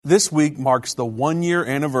This week marks the one-year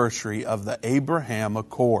anniversary of the Abraham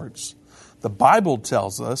Accords. The Bible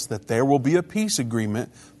tells us that there will be a peace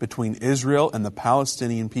agreement between Israel and the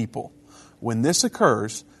Palestinian people. When this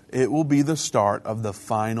occurs, it will be the start of the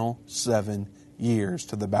final 7 years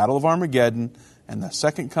to the Battle of Armageddon and the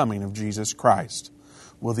second coming of Jesus Christ.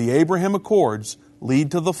 Will the Abraham Accords lead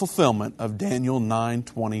to the fulfillment of Daniel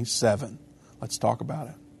 9:27? Let's talk about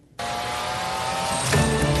it.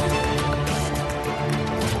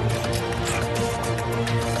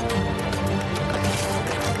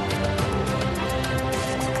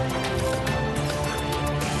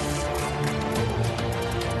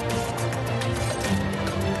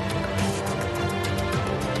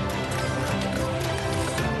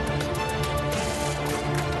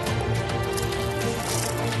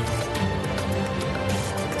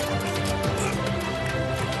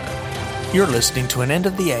 You're listening to an End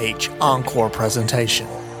of the Age Encore presentation.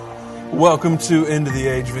 Welcome to End of the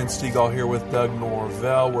Age. Vince Stegall here with Doug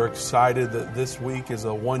Norvell. We're excited that this week is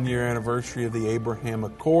a one-year anniversary of the Abraham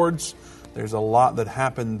Accords. There's a lot that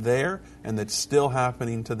happened there and that's still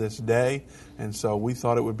happening to this day. And so we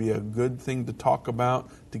thought it would be a good thing to talk about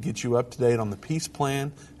to get you up to date on the peace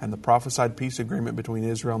plan and the prophesied peace agreement between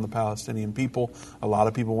Israel and the Palestinian people. A lot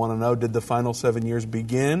of people want to know, did the final 7 years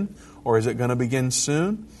begin, or is it going to begin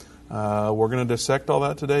soon? We're going to dissect all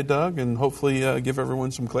that today, Doug, and hopefully give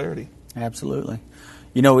everyone some clarity. Absolutely.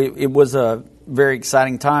 You know, it was a very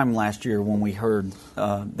exciting time last year when we heard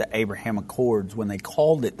the Abraham Accords, when they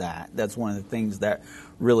called it that. That's one of the things that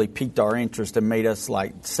really piqued our interest and made us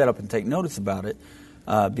set up and take notice about it,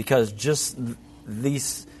 because just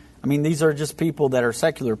these are just people that are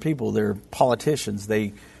secular people. They're politicians.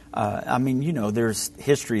 There's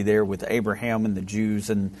history there with Abraham and the Jews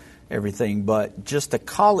and everything, but just to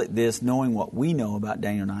call it this, knowing what we know about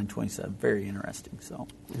Daniel 9:27, very interesting. So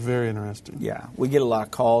very interesting. Yeah, we get a lot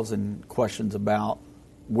of calls and questions about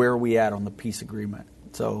where are we at on the peace agreement.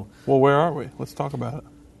 So, well, where are we? Let's talk about it.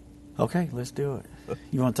 Okay, let's do it.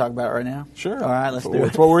 You want to talk about it right now? Sure. All right, let's do it.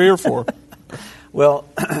 That's what we're here for. Well,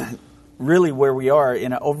 really, where we are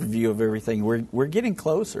in an overview of everything, we're getting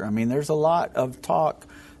closer. I mean, there's a lot of talk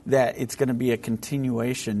that it's going to be a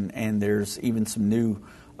continuation, and there's even some new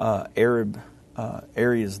Arab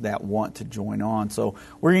areas that want to join on. So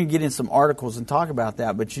we're going to get in some articles and talk about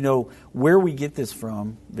that. But you know, where we get this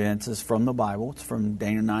from, Vince, is from the Bible. It's from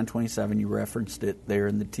Daniel 9:27. You referenced it there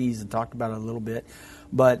in the tease and talked about it a little bit.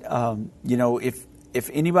 But if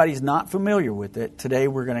anybody's not familiar with it, today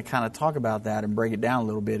we're going to kind of talk about that and break it down a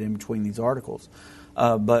little bit in between these articles.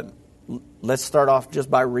 But let's start off just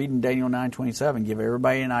by reading Daniel 9:27. Give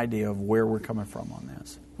everybody an idea of where we're coming from on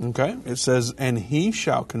this. Okay, it says, "And he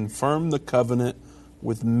shall confirm the covenant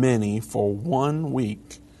with many for 1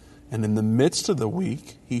 week, and in the midst of the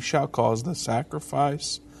week he shall cause the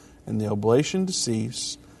sacrifice and the oblation to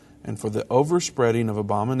cease, and for the overspreading of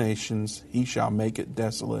abominations he shall make it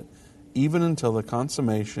desolate, even until the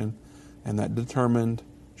consummation, and that determined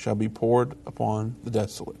shall be poured upon the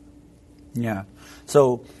desolate." Yeah,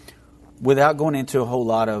 so without going into a whole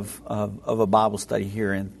lot of a Bible study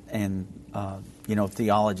here and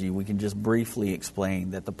theology, we can just briefly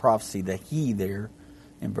explain that the prophecy, the he there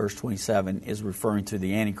in verse 27, is referring to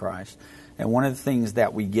the Antichrist. And one of the things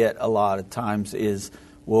that we get a lot of times is,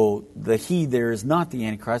 well, the he there is not the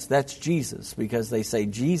Antichrist, that's Jesus, because they say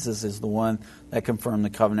Jesus is the one that confirmed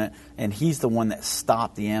the covenant and he's the one that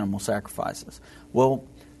stopped the animal sacrifices. Well,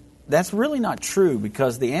 that's really not true,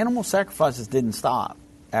 because the animal sacrifices didn't stop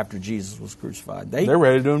after Jesus was crucified. They're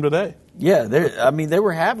ready to do them today. Yeah, they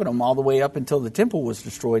were having them all the way up until the temple was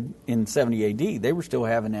destroyed in 70 A.D. They were still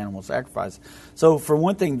having animal sacrifice. So for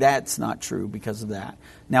one thing, that's not true because of that.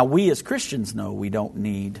 Now, we as Christians know we don't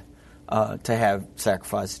need to have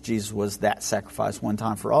sacrifice. Jesus was that sacrifice one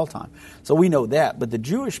time for all time. So we know that. But the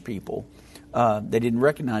Jewish people, they didn't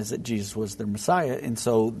recognize that Jesus was their Messiah, and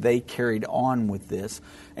so they carried on with this.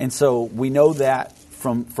 And so we know that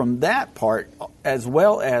from that part, as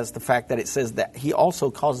well as the fact that it says that he also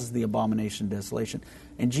causes the abomination of desolation.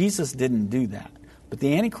 And Jesus didn't do that. But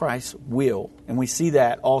the Antichrist will. And we see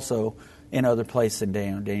that also in other places in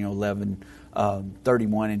Daniel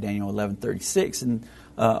 11:31 and Daniel 11:36, and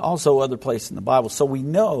also other places in the Bible. So we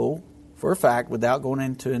know for a fact, without going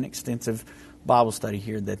into an extensive Bible study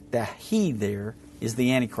here, that the he there is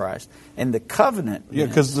the Antichrist. And the covenant... Yeah,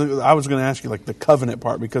 because I was going to ask you the covenant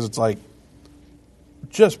part, because it's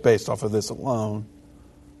just based off of this alone,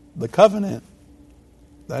 the covenant,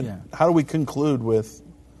 how do we conclude with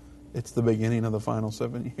it's the beginning of the final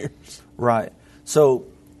 7 years? Right. So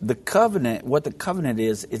the covenant, what the covenant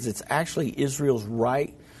is it's actually Israel's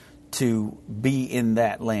right to be in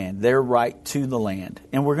that land, their right to the land.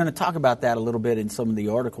 And we're going to talk about that a little bit in some of the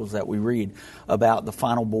articles that we read about the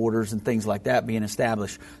final borders and things like that being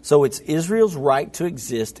established. So it's Israel's right to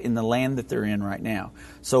exist in the land that they're in right now.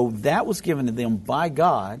 So that was given to them by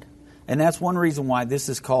God, and that's one reason why this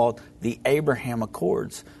is called the Abraham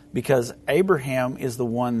Accords, because Abraham is the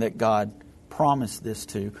one that God promised this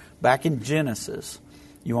to back in Genesis.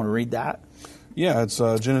 You want to read that? Yeah, it's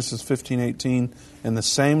Genesis 15:18. And the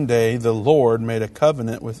same day the Lord made a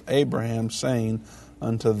covenant with Abraham, saying,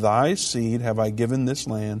 Unto thy seed have I given this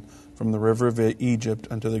land, from the river of Egypt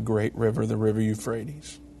unto the great river, the river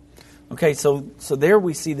Euphrates. Okay, so there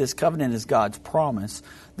we see this covenant as God's promise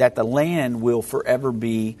that the land will forever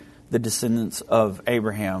be the descendants of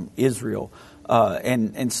Abraham, Israel.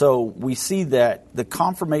 And so we see that the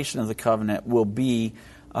confirmation of the covenant will be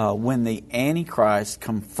when the Antichrist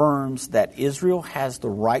confirms that Israel has the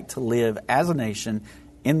right to live as a nation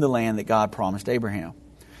in the land that God promised Abraham.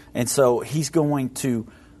 And so he's going to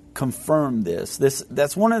confirm this.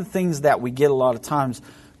 That's one of the things that we get a lot of times,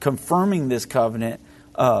 confirming this covenant.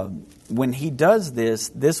 When he does this,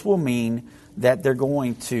 this will mean that they're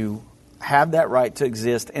going to have that right to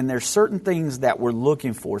exist, and there's certain things that we're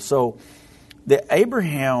looking for. So the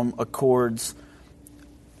Abraham Accords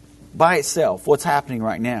by itself, what's happening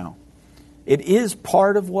right now, it is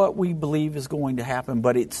part of what we believe is going to happen,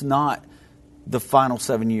 but it's not the final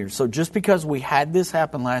 7 years. So just because we had this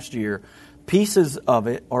happen last year, pieces of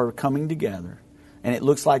it are coming together, and it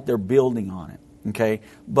looks like they're building on it. Okay,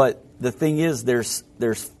 but the thing is, there's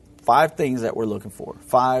 5 things that we're looking for,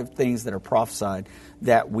 5 things that are prophesied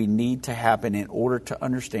that we need to happen in order to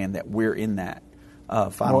understand that we're in that.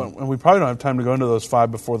 And we probably don't have time to go into those 5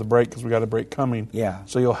 before the break because we got a break coming. Yeah.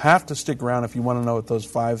 So you'll have to stick around if you want to know what those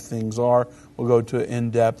 5 things are. We'll go to it in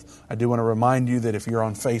depth. I do want to remind you that if you're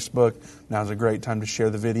on Facebook, now's a great time to share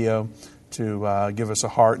the video, to give us a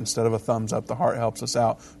heart instead of a thumbs up. The heart helps us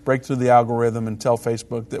out. Break through the algorithm and tell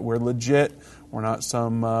Facebook that we're legit. We're not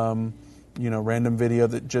some random video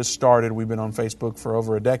that just started. We've been on Facebook for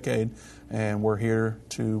over a decade, and we're here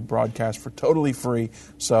to broadcast for totally free.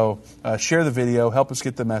 So share the video, help us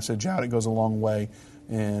get the message out. It goes a long way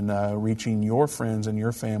in reaching your friends and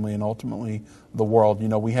your family and ultimately the world. You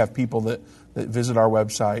know, we have people that visit our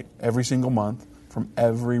website every single month from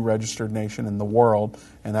every registered nation in the world,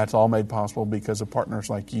 and that's all made possible because of partners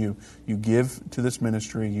like you. You give to this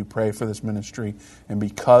ministry, you pray for this ministry, and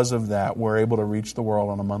because of that, we're able to reach the world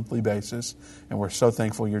on a monthly basis, and we're so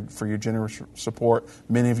thankful for your generous support.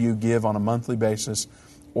 Many of you give on a monthly basis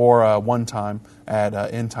or one time at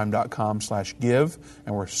endtime.com/give,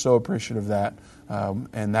 and we're so appreciative of that,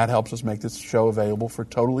 and that helps us make this show available for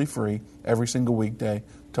totally free every single weekday,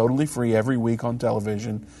 totally free every week on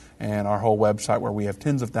television, and our whole website where we have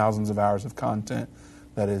tens of thousands of hours of content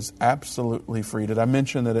that is absolutely free. Did I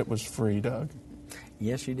mention that it was free, Doug?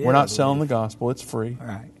 Yes, you did. We're not selling the gospel. It's free. All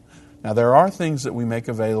right. Now, there are things that we make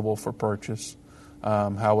available for purchase.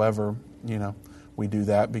 However, we do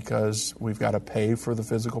that because we've got to pay for the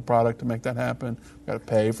physical product to make that happen. We've got to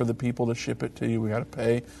pay for the people to ship it to you. We've got to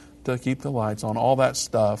pay to keep the lights on, all that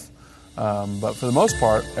stuff. But for the most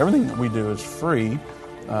part, everything that we do is free.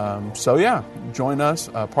 Join us,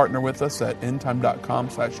 partner with us at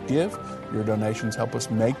endtime.com/give. Your donations help us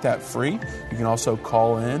make that free. You can also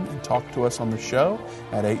call in and talk to us on the show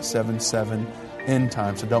at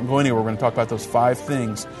 877-END-TIME. So don't go anywhere. We're going to talk about those 5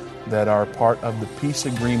 things that are part of the peace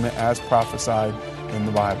agreement as prophesied in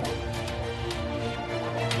the Bible.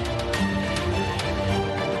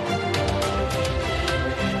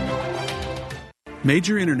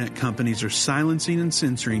 Major internet companies are silencing and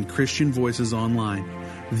censoring Christian voices online.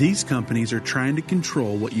 These companies are trying to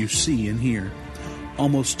control what you see and hear.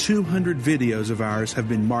 Almost 200 videos of ours have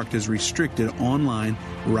been marked as restricted online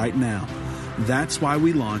right now. That's why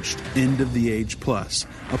we launched End of the Age Plus,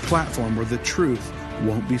 a platform where the truth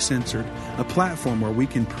won't be censored, a platform where we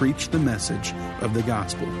can preach the message of the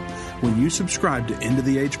gospel. When you subscribe to End of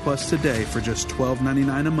the Age Plus today for just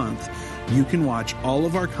 $12.99 a month, you can watch all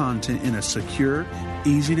of our content in a secure,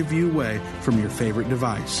 easy-to-view way from your favorite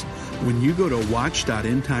device. When you go to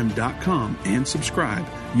watch.endtime.com and subscribe,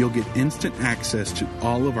 you'll get instant access to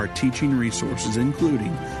all of our teaching resources,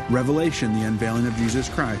 including Revelation, the Unveiling of Jesus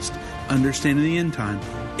Christ, Understanding the End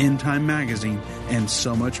Time Magazine, and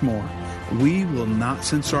so much more. We will not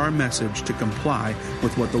censor our message to comply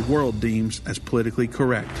with what the world deems as politically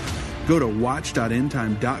correct. Go to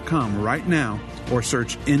watch.endtime.com right now or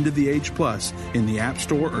search End of the Age Plus in the App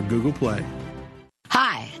Store or Google Play.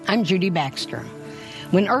 Hi, I'm Judy Baxter.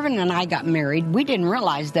 When Irvin and I got married, we didn't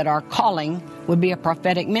realize that our calling would be a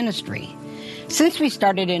prophetic ministry. Since we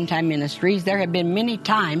started End Time Ministries, there have been many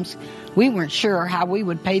times we weren't sure how we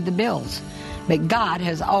would pay the bills, but God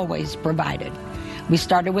has always provided. We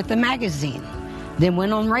started with the magazine, then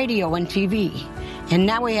went on radio and TV, and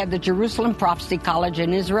now we have the Jerusalem Prophecy College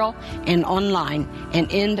in Israel and online and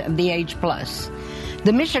End of the Age Plus.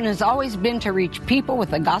 The mission has always been to reach people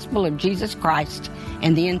with the gospel of Jesus Christ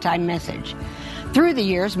and the end time message. Through the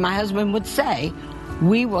years, my husband would say,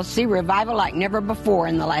 we will see revival like never before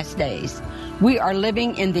in the last days. We are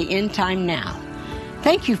living in the end time now.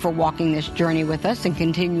 Thank you for walking this journey with us and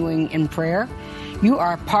continuing in prayer. You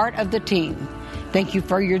are a part of the team. Thank you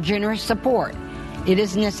for your generous support. It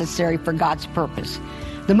is necessary for God's purpose.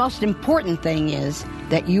 The most important thing is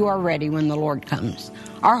that you are ready when the Lord comes.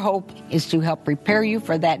 Our hope is to help prepare you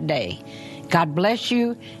for that day. God bless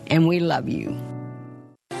you, and we love you.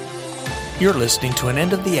 You're listening to an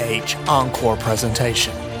End of the Age Encore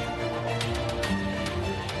presentation.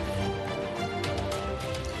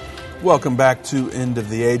 Welcome back to End of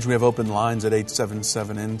the Age. We have open lines at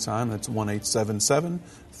 877 End Time. That's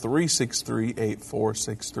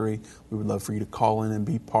 1-877-363-8463. We would love for you to call in and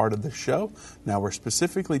be part of the show. Now, we're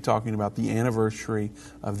specifically talking about the anniversary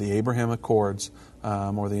of the Abraham Accords,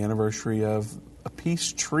 or the anniversary of a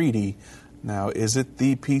peace treaty. Now, is it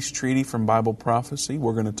the peace treaty from Bible prophecy?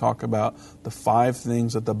 We're going to talk about the 5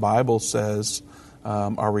 things that the Bible says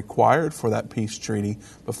are required for that peace treaty.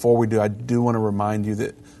 Before we do, I do want to remind you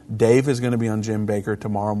that Dave is going to be on Jim Bakker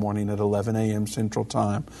tomorrow morning at 11 a.m. Central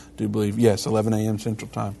Time. Do you believe? Yes, 11 a.m.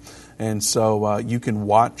 Central Time. And so you can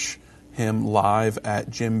watch him live at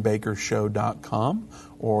jimbakkershow.com,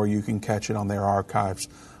 or you can catch it on their archives.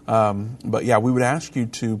 But yeah, we would ask you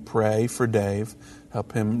to pray for Dave,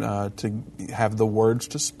 help him to have the words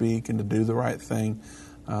to speak and to do the right thing,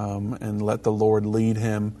 and let the Lord lead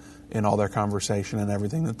him in all their conversation and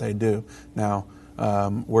everything that they do. Now,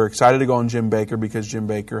 we're excited to go on Jim Bakker because Jim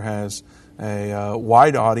Bakker has a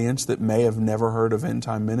wide audience that may have never heard of End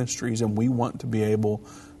Time Ministries, and we want to be able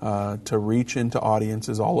to reach into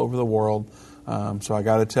audiences all over the world. So I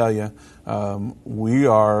got to tell you, we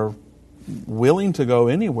are willing to go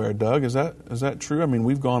anywhere. Doug, is that true? I mean,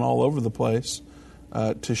 we've gone all over the place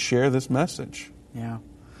to share this message.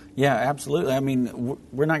 Yeah, absolutely. I mean,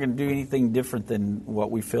 we're not going to do anything different than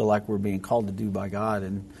what we feel like we're being called to do by God.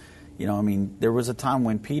 And, you know, I mean, there was a time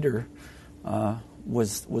when Peter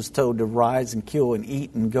was told to rise and kill and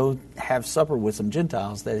eat and go have supper with some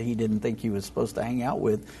Gentiles that he didn't think he was supposed to hang out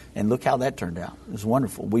with. And look how that turned out. It was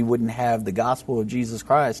wonderful. We wouldn't have the gospel of Jesus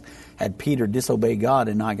Christ had Peter disobeyed God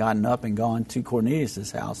and not gotten up and gone to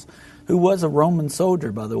Cornelius' house, who was a Roman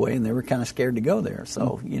soldier, by the way, and they were kind of scared to go there.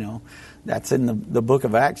 So, you know, that's in the book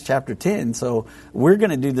of Acts, chapter 10. So we're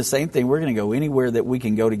going to do the same thing. We're going to go anywhere that we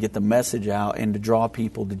can go to get the message out and to draw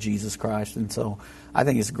people to Jesus Christ. And so I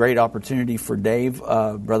think it's a great opportunity for Dave.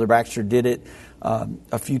 Brother Baxter did it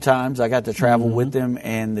a few times. I got to travel with them,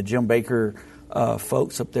 and the Jim Bakker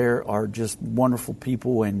folks up there are just wonderful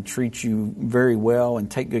people and treat you very well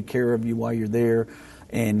and take good care of you while you're there.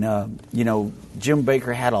 And, you know, Jim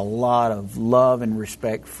Bakker had a lot of love and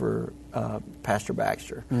respect for Pastor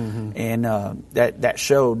Baxter. And that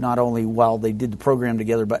showed not only while they did the program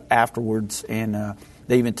together, but afterwards. And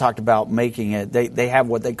they even talked about making it. They have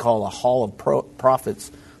what they call a Hall of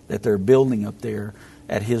Prophets that they're building up there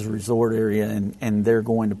at his resort area, and they're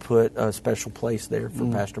going to put a special place there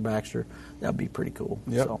for Pastor Baxter. That'd be pretty cool.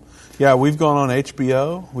 Yep. So. Yeah, we've gone on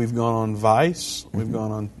HBO, we've gone on Vice, we've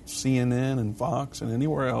gone on CNN and Fox and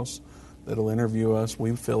anywhere else that'll interview us.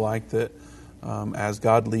 We feel like that as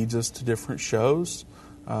God leads us to different shows,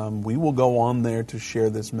 we will go on there to share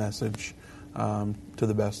this message to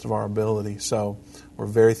the best of our ability. So we're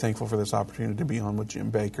very thankful for this opportunity to be on with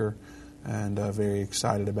Jim Bakker, and very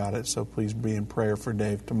excited about it. So please be in prayer for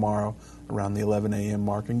Dave tomorrow around the 11 a.m.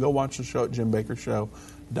 mark, and go watch the show at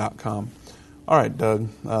jimbakkershow.com. All right, Doug,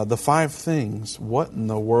 the 5 things, what in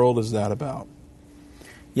the world is that about?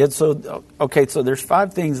 Yeah, so there's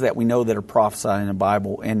 5 things that we know that are prophesied in the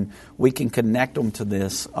Bible, and we can connect them to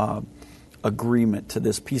this agreement, to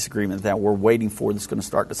this peace agreement that we're waiting for that's going to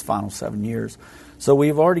start this final 7 years. So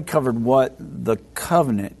we've already covered what the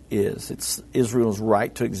covenant is. It's Israel's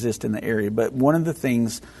right to exist in the area. But one of the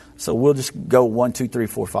things, so we'll just go 1, 2, 3,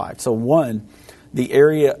 4, 5. So 1, the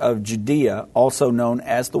area of Judea, also known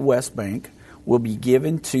as the West Bank, will be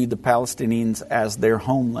given to the Palestinians as their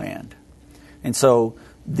homeland. And so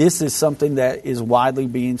this is something that is widely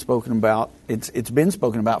being spoken about. It's been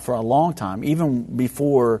spoken about for a long time, even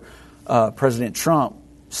before President Trump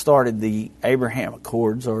started the Abraham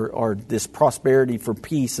Accords, or this prosperity for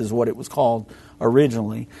peace is what it was called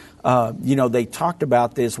originally. They talked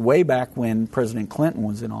about this way back when President Clinton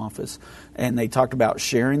was in office, and they talked about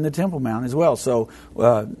sharing the Temple Mount as well. So,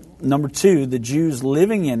 number 2, the Jews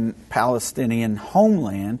living in Palestinian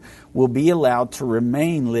homeland will be allowed to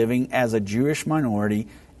remain living as a Jewish minority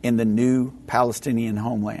in the new Palestinian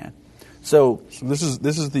homeland. So this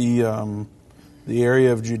is the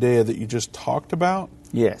area of Judea that you just talked about.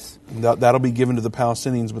 Yes. That'll be given to the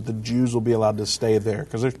Palestinians, but the Jews will be allowed to stay there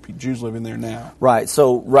because there's Jews living there now. Right.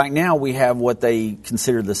 So right now we have what they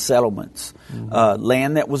consider the settlements,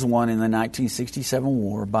 land that was won in the 1967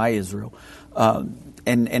 war by Israel.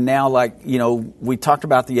 And now, we talked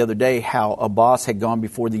about the other day how Abbas had gone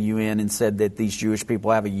before the UN and said that these Jewish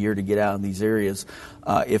people have a year to get out of these areas.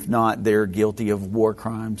 If not, they're guilty of war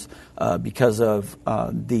crimes because of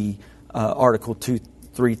the Article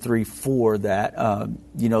 2334 that,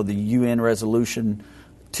 the UN resolution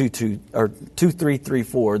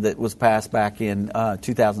 2334 that was passed back in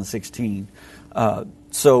 2016.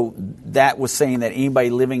 So that was saying that anybody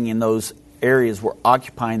living in those areas were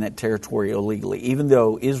occupying that territory illegally, even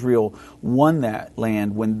though Israel won that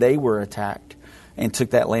land when they were attacked and took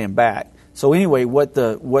that land back. So anyway, what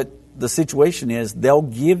the situation is, they'll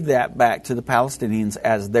give that back to the Palestinians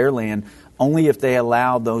as their land only if they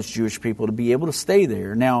allow those Jewish people to be able to stay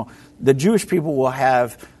there. Now, the Jewish people will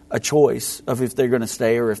have a choice of if they're going to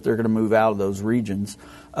stay or if they're going to move out of those regions.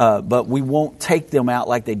 But we won't take them out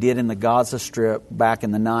like they did in the Gaza Strip back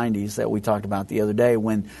in the 90s that we talked about the other day,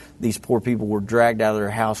 when these poor people were dragged out of their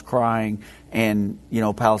house crying, and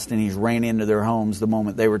Palestinians ran into their homes the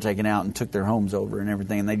moment they were taken out and took their homes over and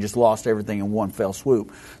everything, and they just lost everything in one fell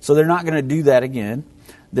swoop. So they're not going to do that again.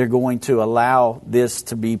 They're going to allow this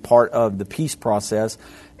to be part of the peace process.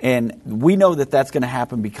 And we know that that's going to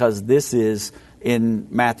happen because this is in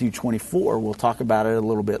Matthew 24. We'll talk about it a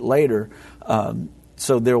little bit later.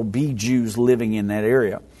 So there will be Jews living in that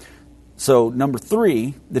area. So number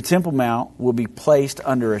 3, the Temple Mount will be placed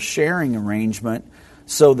under a sharing arrangement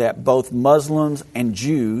so that both Muslims and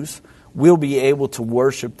Jews will be able to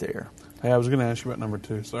worship there. Hey, I was going to ask you about number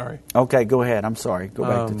 2. Sorry. Okay, go ahead. I'm sorry. Go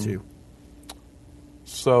back to 2.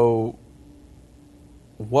 So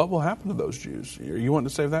what will happen to those Jews? You want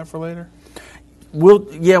to save that for later? We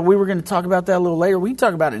were going to talk about that a little later. We can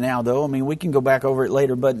talk about it now, though. I mean, we can go back over it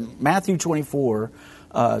later. But Matthew 24,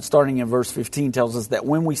 starting in verse 15, tells us that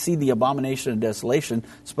when we see the abomination of desolation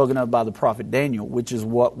spoken of by the prophet Daniel, which is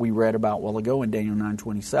what we read about a while ago in Daniel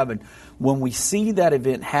 9:27, when we see that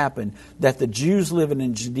event happen, that the Jews living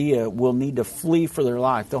in Judea will need to flee for their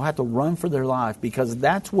life. They'll have to run for their life because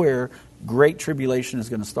that's where great tribulation is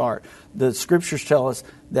going to start. The scriptures tell us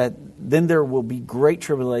that then there will be great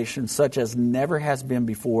tribulation such as never has been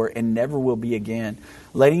before and never will be again,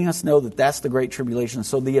 letting us know that that's the great tribulation.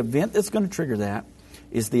 So the event that's going to trigger that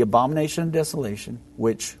is the abomination of desolation,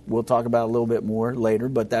 which we'll talk about a little bit more later,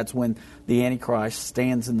 but that's when the Antichrist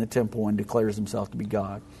stands in the temple and declares himself to be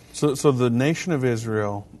God. So the nation of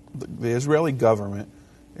Israel, the Israeli government,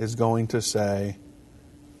 is going to say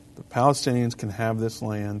the Palestinians can have this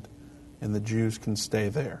land and the Jews can stay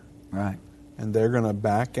there. Right. And they're going to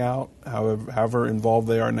back out however involved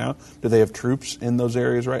they are now. Do they have troops in those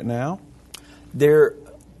areas right now? There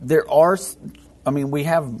are... we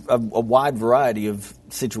have a wide variety of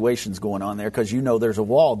situations going on there because there's a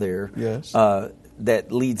wall there. Yes.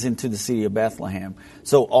 That leads into the city of Bethlehem.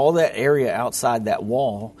 So all that area outside that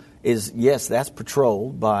wall is, yes, that's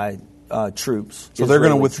patrolled by troops. So they're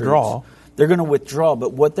going to withdraw. They're going to withdraw,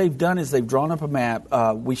 but what they've done is they've drawn up a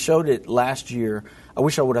map. We showed it last year. I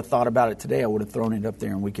wish I would have thought about it today. I would have thrown it up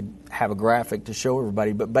there and we could have a graphic to show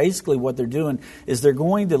everybody. But basically what they're doing is they're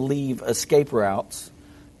going to leave escape routes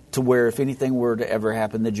to where if anything were to ever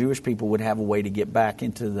happen, the Jewish people would have a way to get back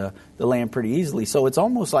into the land pretty easily. So it's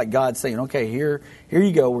almost like God saying, okay, here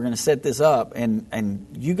you go, we're going to set this up, and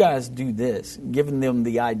you guys do this, giving them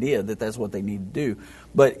the idea that that's what they need to do.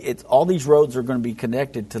 But all these roads are going to be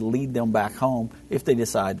connected to lead them back home if they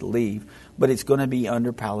decide to leave. But it's going to be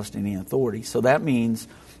under Palestinian authority. So that means,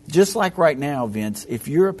 just like right now, Vince, if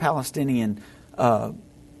you're a Palestinian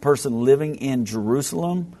person living in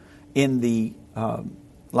Jerusalem, in the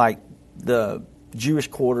like the Jewish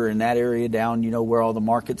quarter in that area down, where all the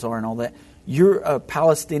markets are and all that, you're a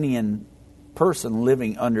Palestinian person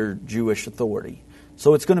living under Jewish authority.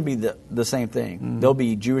 So it's going to be the same thing. Mm-hmm. There'll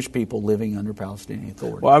be Jewish people living under Palestinian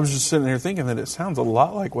authority. Well, I was just sitting here thinking that it sounds a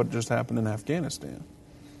lot like what just happened in Afghanistan.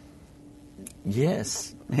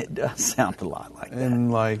 Yes, it does sound a lot like that. And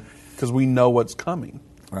because we know what's coming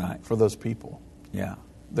right for those people. Yeah.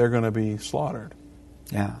 They're going to be slaughtered.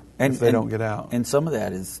 Yeah, if they don't get out. And some of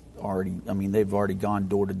that is already. I mean, they've already gone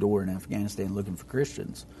door to door in Afghanistan looking for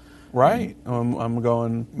Christians. Right. I'm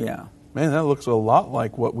going. Yeah. Man, that looks a lot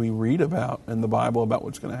like what we read about in the Bible about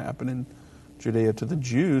what's going to happen in Judea to the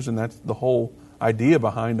Jews, and that's the whole idea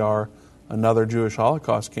behind our Another Jewish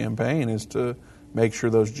Holocaust campaign, is to make sure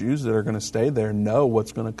those Jews that are going to stay there know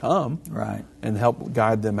what's going to come, right, and help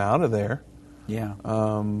guide them out of there. Yeah.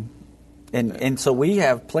 And so we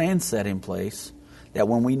have plans set in place that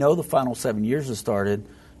when we know the final 7 years have started,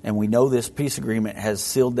 and we know this peace agreement has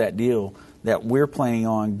sealed that deal, that we're planning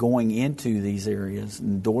on going into these areas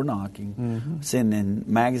and door knocking, sending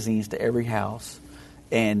magazines to every house,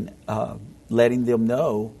 and letting them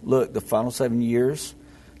know, look, the final 7 years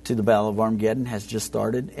to the Battle of Armageddon has just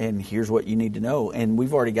started, and here's what you need to know. And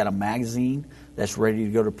we've already got a magazine that's ready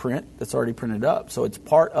to go to print, that's already printed up. So it's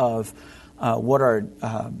part of what our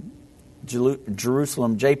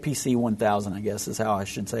Jerusalem JPC 1000, I guess is how I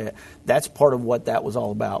should say it. That's part of what that was all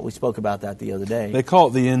about. We spoke about that the other day. They call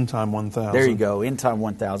it the End Time 1000. There you go, End Time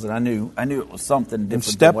 1000. I knew it was something different. And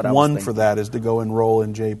step than what I was one thinking. for that is to go enroll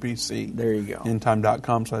in JPC. There you go.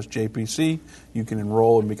 Endtime.com/JPC. You can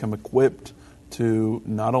enroll and become equipped to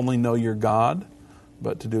not only know your God,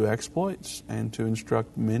 but to do exploits and to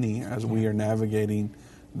instruct many as we are navigating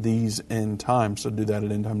these end times. So do that at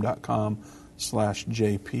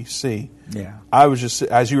endtime.com/JPC. Yeah. I was just,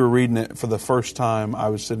 as you were reading it for the first time, I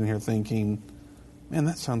was sitting here thinking, man,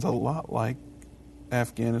 that sounds a lot like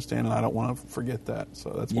Afghanistan, and I don't want to forget that.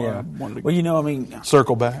 So that's why I wanted to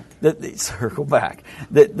circle back. Circle back.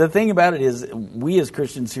 The thing about it is, we as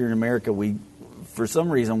Christians here in America, for some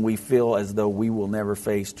reason, we feel as though we will never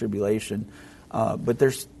face tribulation. But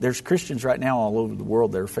there's Christians right now all over the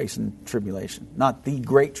world that are facing tribulation. Not the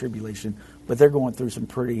great tribulation, but they're going through some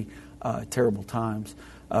pretty terrible times.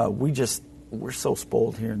 We're so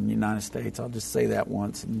spoiled here in the United States. I'll just say that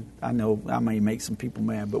once, and I know I may make some people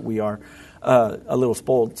mad, but we are a little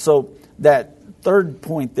spoiled. So that third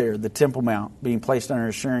point there, the Temple Mount being placed under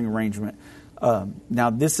a sharing arrangement. Now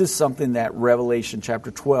this is something that Revelation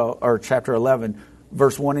chapter 11,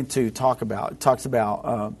 verse 1 and 2 talk about. It talks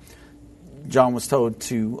about John was told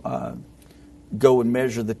to go and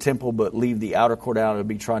measure the temple, but leave the outer court out. It'll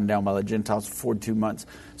be trodden down by the Gentiles for 42 months.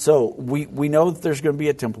 So we know that there's going to be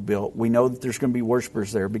a temple built. We know that there's going to be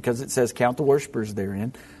worshipers there, because it says count the worshipers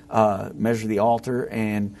therein, measure the altar,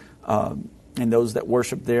 and those that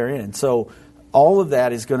worship therein. So all of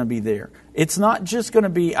that is going to be there. It's not just going to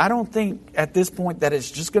be, I don't think at this point that it's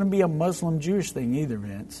just going to be a Muslim-Jewish thing either,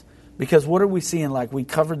 Vince. Because what are we seeing? Like we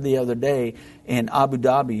covered the other day in Abu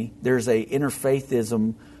Dhabi, there's a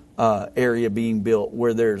interfaithism area being built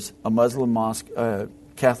where there's a Muslim mosque,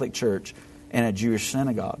 Catholic church, and a Jewish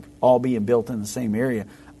synagogue, all being built in the same area.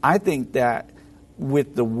 I think that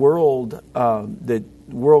with the world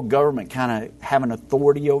government kind of having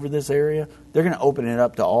authority over this area, they're going to open it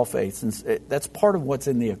up to all faiths. And that's part of what's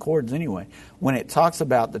in the Accords anyway. When it talks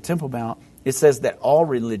about the Temple Mount, it says that all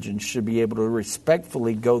religions should be able to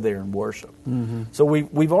respectfully go there and worship. Mm-hmm. So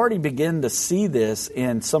we've already begun to see this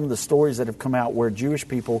in some of the stories that have come out where Jewish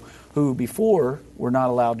people who before were not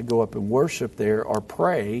allowed to go up and worship there or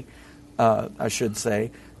pray, I should say,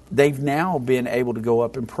 they've now been able to go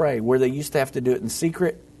up and pray. Where they used to have to do it in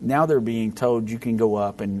secret, now they're being told you can go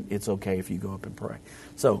up and it's okay if you go up and pray.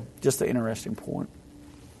 So just an interesting point.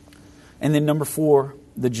 And then number 4,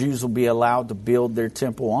 the Jews will be allowed to build their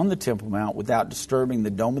temple on the Temple Mount without disturbing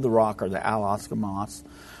the Dome of the Rock or the Al-Aqsa Mosque,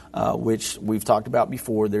 which we've talked about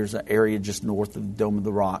before. There's an area just north of the Dome of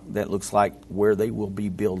the Rock that looks like where they will be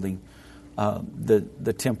building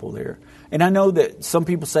the temple there. And I know that some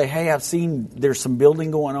people say, hey, I've seen there's some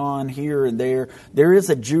building going on here and there. There is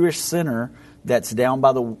a Jewish center that's down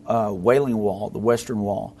by the Wailing Wall, the Western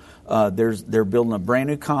Wall. They're building a brand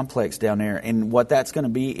new complex down there, and what that's going to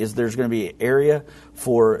be is there's going to be an area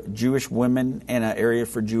for Jewish women and an area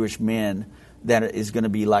for Jewish men that is going to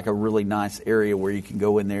be like a really nice area where you can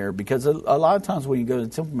go in there, because a lot of times when you go to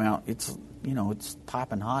the Temple Mount, it's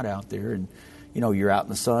piping hot out there, and you're out in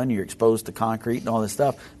the sun, you're exposed to concrete and all this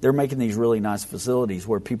stuff. They're making these really nice facilities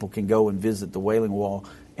where people can go and visit the Wailing Wall,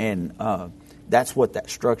 and that's what that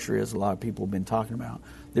structure is. A lot of people have been talking about.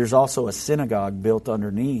 There's also a synagogue built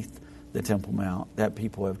underneath the Temple Mount that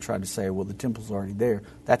people have tried to say, well, the temple's already there.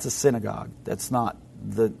 That's a synagogue. That's not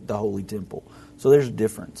the Holy Temple. So there's a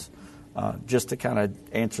difference. Just to kind of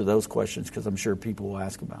answer those questions, because I'm sure people will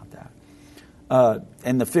ask about that.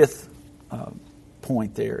 And the 5th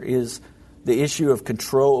point there is the issue of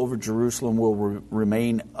control over Jerusalem will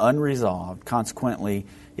remain unresolved. Consequently,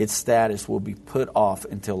 its status will be put off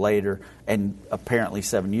until later, and apparently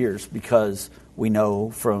 7 years, because we know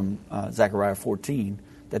from Zechariah 14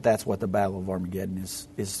 that that's what the Battle of Armageddon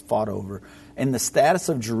is fought over. And the status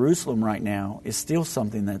of Jerusalem right now is still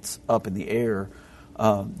something that's up in the air.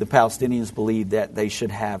 The Palestinians believe that they should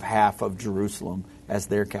have half of Jerusalem as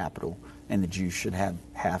their capital, and the Jews should have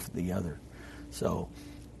half of the other. So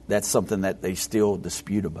that's something that they still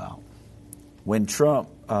dispute about. When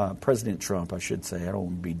President Trump, I should say, I don't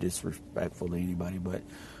want to be disrespectful to anybody, but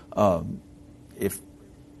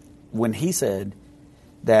when he said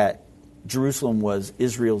that Jerusalem was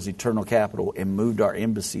Israel's eternal capital and moved our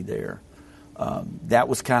embassy there, that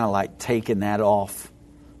was kind of like taking that off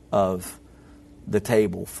of the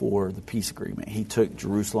table for the peace agreement. He took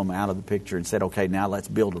Jerusalem out of the picture and said, okay, now let's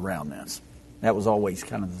build around this. That was always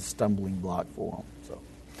kind of the stumbling block for him. So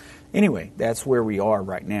anyway, that's where we are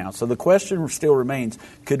right now. So the question still remains,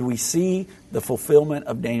 could we see the fulfillment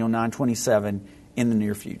of Daniel 9:27 in the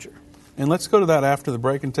near future? And let's go to that after the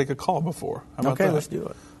break and take a call before. How about that? Let's do it.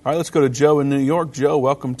 All right, let's go to Joe in New York. Joe,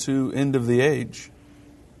 welcome to End of the Age.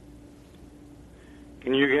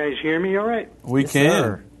 Can you guys hear me all right? We Yes, can.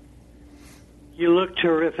 sir. You look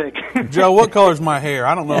terrific. Joe, what color's my hair?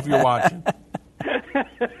 I don't know if you're watching.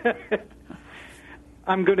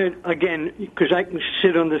 I'm going to, again, because I can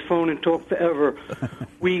sit on this phone and talk forever,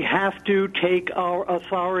 we have to take our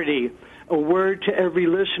authority. A word to every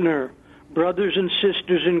listener. Brothers and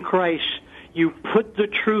sisters in Christ, you put the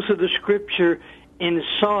truth of the Scripture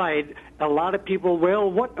inside. A lot of people, well,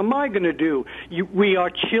 what am I going to do? We are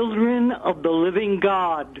children of the living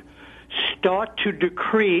God. Start to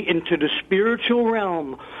decree into the spiritual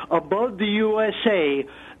realm above the USA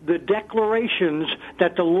the declarations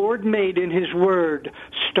that the Lord made in His Word.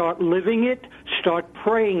 Start living it, start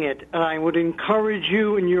praying it. And I would encourage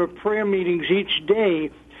you in your prayer meetings each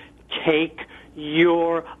day, take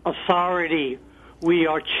your authority. We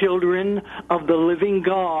are children of the living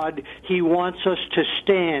God. He wants us to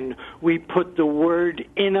stand. We put the Word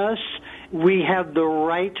in us. We have the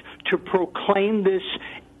right to proclaim this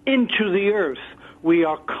into the earth. We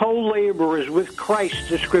are co-laborers with Christ,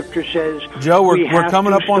 the Scripture says. Joe, we're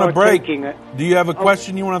coming up on a break. Do you have a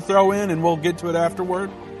question you want to throw in, and we'll get to it afterward?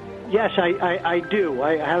 Yes, I do.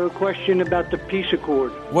 I have a question about the peace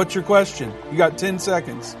accord. What's your question? You got 10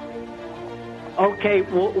 seconds. Okay,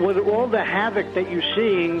 well, with all the havoc that you're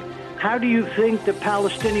seeing, how do you think the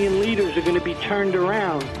Palestinian leaders are going to be turned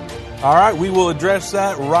around? All right, we will address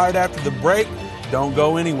that right after the break. Don't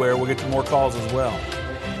go anywhere. We'll get to more calls as well.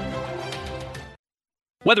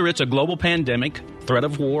 Whether it's a global pandemic, threat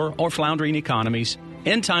of war, or floundering economies,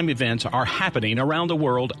 end-time events are happening around the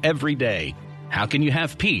world every day. How can you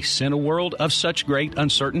have peace in a world of such great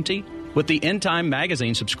uncertainty? With the End Time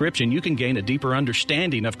magazine subscription, you can gain a deeper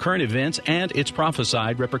understanding of current events and its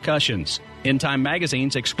prophesied repercussions. End Time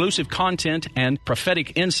magazine's exclusive content and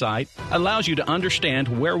prophetic insight allows you to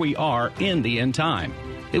understand where we are in the end time.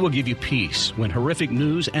 It will give you peace when horrific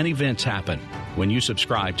news and events happen. When you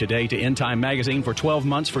subscribe today to End Time magazine for 12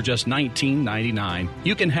 months for just $19.99,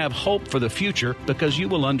 you can have hope for the future because you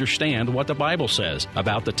will understand what the Bible says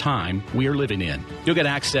about the time we are living in. You'll get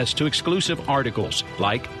access to exclusive articles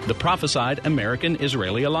like the prophesied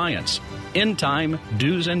American-Israeli alliance, End Time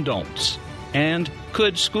do's and don'ts, and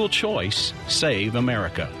Could School Choice Save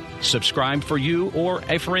America? Subscribe for you or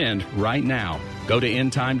a friend right now. Go to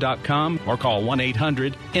endtime.com or call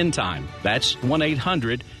 1-800-END-TIME. That's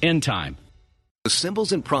 1-800-END-TIME. The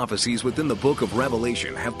symbols and prophecies within the book of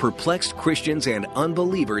Revelation have perplexed Christians and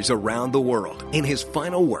unbelievers around the world. In his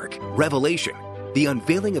final work, Revelation, The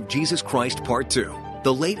Unveiling of Jesus Christ Part 2,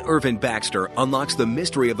 the late Irvin Baxter unlocks the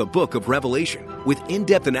mystery of the book of Revelation with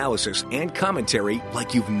in-depth analysis and commentary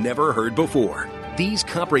like you've never heard before. These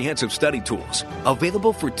comprehensive study tools,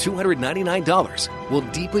 available for $299, will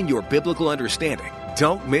deepen your biblical understanding.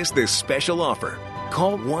 Don't miss this special offer.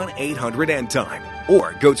 Call 1-800-END-TIME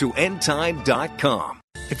or go to endtime.com.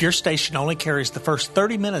 If your station only carries the first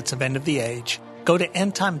 30 minutes of End of the Age, go to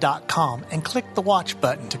endtime.com and click the watch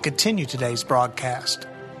button to continue today's broadcast.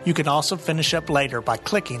 You can also finish up later by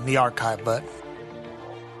clicking the archive button.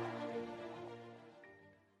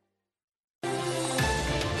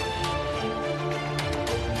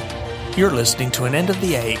 You're listening to an End of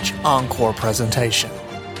the Age Encore presentation.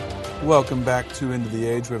 Welcome back to End of the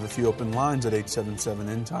Age. We have a few open lines at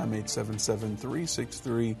 877-END-TIME,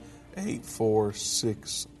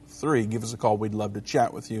 877-363-8463. Give us a call. We'd love to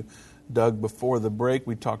chat with you. Doug, before the break,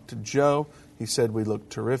 we talked to Joe. He said we look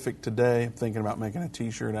terrific today. I'm thinking about making a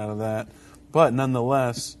T-shirt out of that. But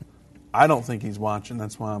nonetheless, I don't think he's watching.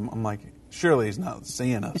 That's why I'm like, surely he's not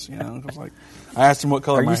seeing us, you know. It's like, I asked him what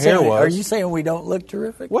color my hair was. Are you saying we don't look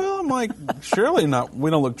terrific? Well, I'm like, surely not. We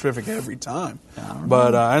don't look terrific every time.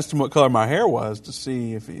 But I asked him what color my hair was to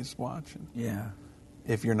see if he's watching. Yeah.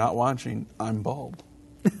 If you're not watching, I'm bald.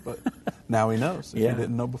 But now he knows, if he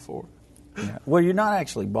didn't know before. Yeah. Well, you're not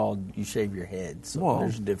actually bald. You shave your head, so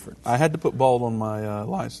there's a difference. I had to put bald on my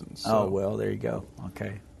license. So. Oh, well, there you go.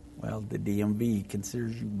 Okay. Well, the DMV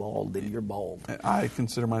considers you bald, then you're bald. I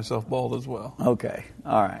consider myself bald as well. Okay.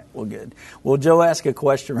 All right. Well, good. Well, Joe asked a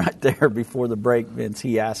question right there before the break, Vince.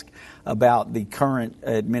 He asked about the current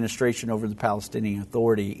administration over the Palestinian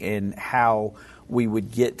Authority and how we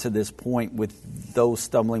would get to this point with those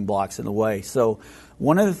stumbling blocks in the way. So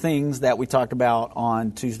one of the things that we talked about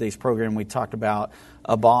on Tuesday's program, we talked about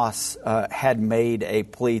Abbas had made a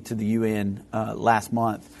plea to the UN last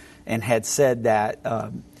month and had said that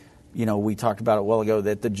we talked about it a while ago,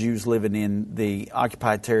 that the Jews living in the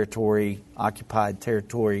occupied territory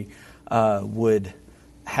would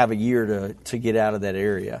have a year to get out of that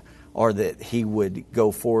area, or that he would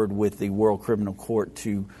go forward with the World Criminal Court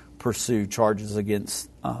to pursue charges against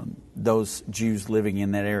those Jews living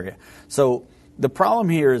in that area. So the problem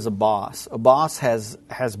here is Abbas. Abbas has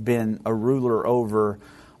been a ruler over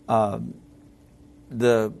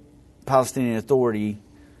the Palestinian Authority.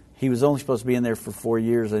 He was only supposed to be in there for 4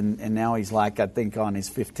 years, and now he's I think on his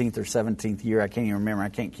 15th or 17th year. I can't even remember. I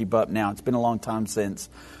can't keep up now. It's been a long time since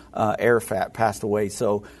Arafat passed away.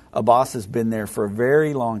 So Abbas has been there for a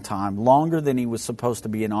very long time, longer than he was supposed to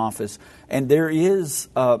be in office. And there is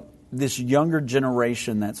this younger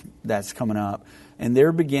generation that's coming up, and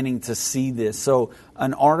they're beginning to see this. So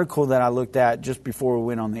an article that I looked at just before we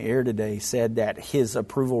went on the air today said that his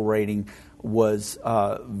approval rating was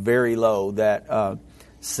very low, that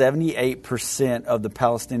 78% of the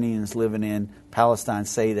Palestinians living in Palestine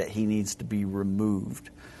say that he needs to be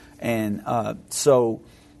removed. And so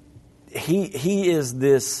he is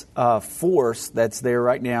this force that's there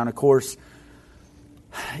right now. And of course,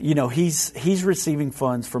 he's receiving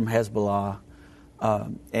funds from Hezbollah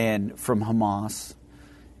and from Hamas,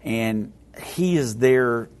 and he is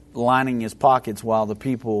there lining his pockets while the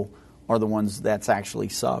people are the ones that's actually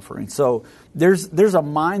suffering. So there's a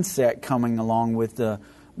mindset coming along with the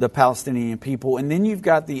Palestinian people. And then you've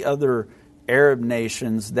got the other Arab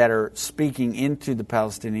nations that are speaking into the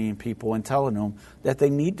Palestinian people and telling them that they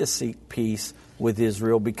need to seek peace with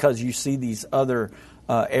Israel, because you see these other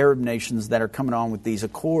Arab nations that are coming on with these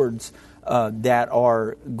accords that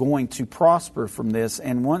are going to prosper from this.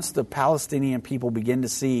 And once the Palestinian people begin to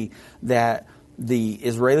see that the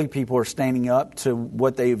Israeli people are standing up to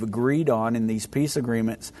what they've agreed on in these peace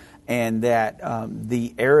agreements, and that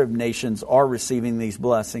the Arab nations are receiving these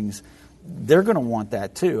blessings, they're going to want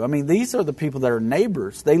that too. I mean, these are the people that are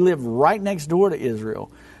neighbors. They live right next door to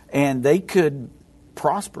Israel, and they could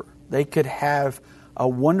prosper. They could have a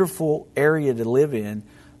wonderful area to live in.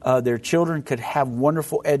 Their children could have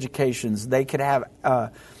wonderful educations. They could have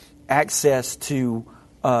access to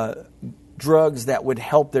drugs that would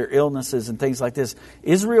help their illnesses and things like this.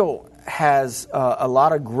 Israel has a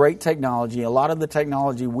lot of great technology. A lot of the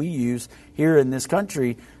technology we use here in this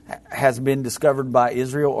country has been discovered by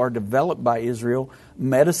Israel or developed by Israel.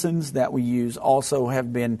 Medicines that we use also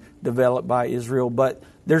have been developed by Israel. But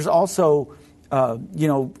there's also,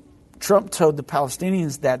 Trump told the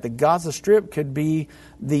Palestinians that the Gaza Strip could be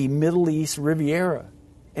the Middle East Riviera,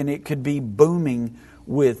 and it could be booming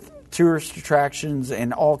with tourist attractions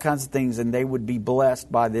and all kinds of things, and they would be blessed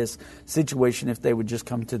by this situation if they would just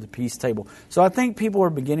come to the peace table. So I think people are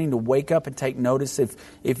beginning to wake up and take notice.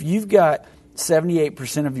 If you've got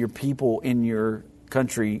 78% of your people in your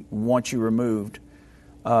country want you removed,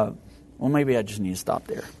 well, maybe I just need to stop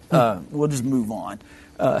there. We'll just move on.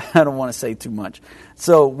 I don't want to say too much.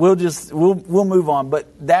 So we'll move on. But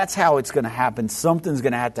that's how it's going to happen. Something's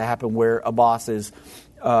going to have to happen where Abbas is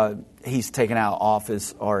he's taken out of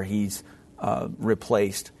office, or he's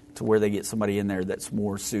replaced, to where they get somebody in there that's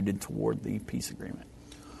more suited toward the peace agreement.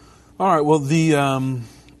 All right. Well, the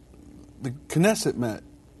Knesset met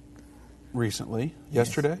recently.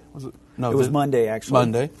 Yesterday, was it? No, it was Monday, actually.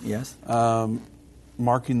 Monday. Yes.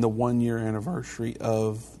 Marking the 1-year anniversary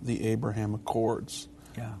of the Abraham Accords.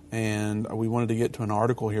 Yeah. And we wanted to get to an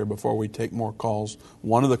article here before we take more calls.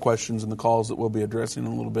 One of the questions in the calls that we'll be addressing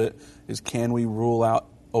in a little bit is, can we rule out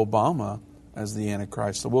Obama as the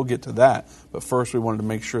Antichrist? So we'll get to that. But first, we wanted to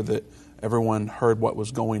make sure that everyone heard what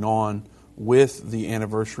was going on with the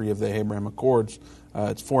anniversary of the Abraham Accords.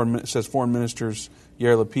 It says Foreign Ministers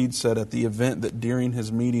Yair Lapid said at the event that during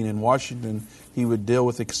his meeting in Washington, he would deal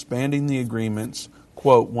with expanding the agreements.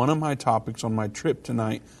 Quote, "One of my topics on my trip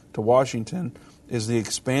tonight to Washington is the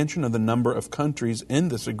expansion of the number of countries in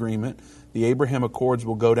this agreement. The Abraham Accords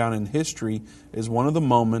will go down in history as one of the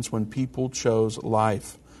moments when people chose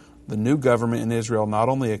life. The new government in Israel not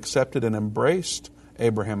only accepted and embraced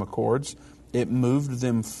Abraham Accords, it moved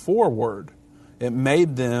them forward. It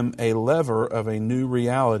made them a lever of a new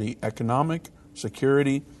reality, economic,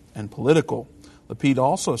 security, and political. Lapid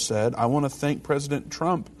also said, "I want to thank President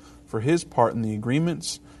Trump for his part in the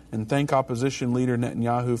agreements and thank opposition leader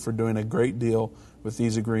Netanyahu for doing a great deal with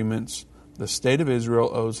these agreements. The state of Israel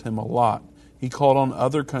owes him a lot." He called on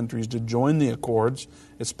other countries to join the accords,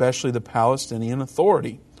 especially the Palestinian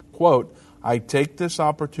Authority. Quote, "I take this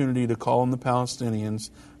opportunity to call on the Palestinians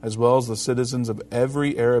as well as the citizens of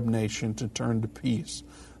every Arab nation to turn to peace.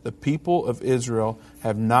 The people of Israel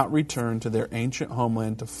have not returned to their ancient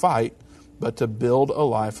homeland to fight, but to build a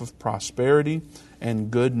life of prosperity and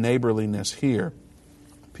good neighborliness here.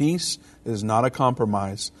 Peace is not a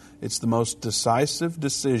compromise. It's the most decisive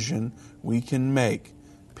decision we can make.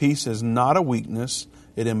 Peace is not a weakness.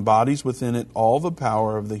 It embodies within it all the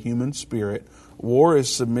power of the human spirit. War is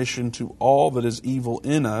submission to all that is evil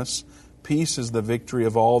in us. Peace is the victory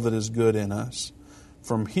of all that is good in us.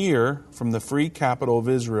 From here, from the free capital of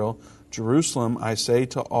Israel, Jerusalem, I say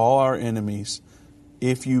to all our enemies,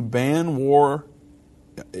 if you ban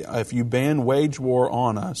wage war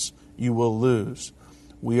on us, you will lose.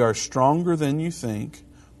 We are stronger than you think,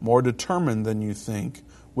 more determined than you think,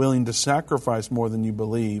 willing to sacrifice more than you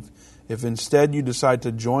believe. If instead you decide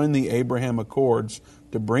to join the Abraham Accords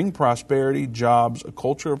to bring prosperity, jobs, a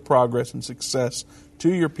culture of progress and success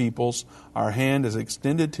to your peoples, our hand is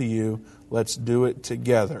extended to you. Let's do it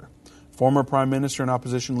together." Former Prime Minister and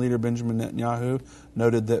opposition leader Benjamin Netanyahu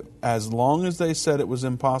noted that as long as they said it was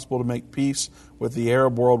impossible to make peace with the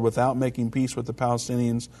Arab world without making peace with the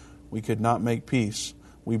Palestinians, we could not make peace.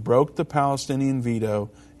 We broke the Palestinian veto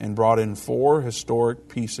and brought in 4 historic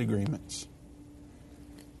peace agreements.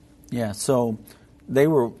 Yeah, so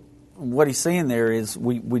what he's saying there is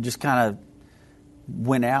we just kind of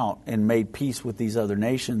went out and made peace with these other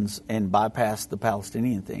nations and bypassed the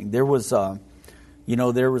Palestinian thing. There was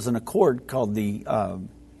an accord called the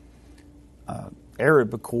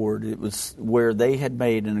Arab Accord. It was where they had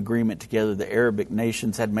made an agreement together. The Arabic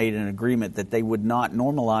nations had made an agreement that they would not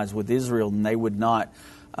normalize with Israel and they would not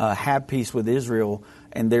have peace with Israel,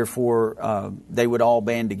 and therefore they would all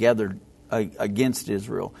band together against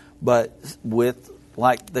Israel. But with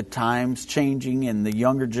the times changing and the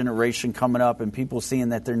younger generation coming up and people seeing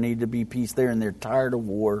that there need to be peace there and they're tired of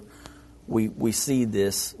war, we see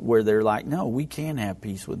this where they're like, no, we can have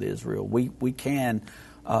peace with Israel. We can,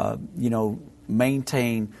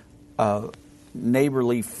 maintain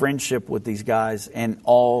neighborly friendship with these guys and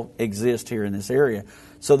all exist here in this area.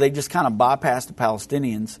 So they just kind of bypassed the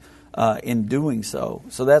Palestinians in doing so.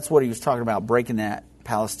 So that's what he was talking about, breaking that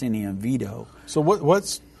Palestinian veto. So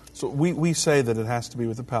we say that it has to be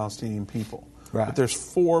with the Palestinian people. Right. But there's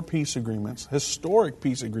 4 peace agreements, historic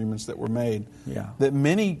peace agreements that were made that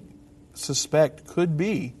many suspect could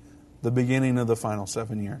be the beginning of the final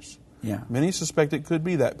 7 years. Yeah. Many suspect it could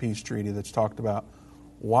be that peace treaty that's talked about.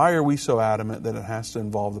 Why are we so adamant that it has to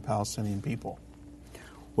involve the Palestinian people?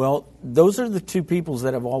 Well, those are the 2 peoples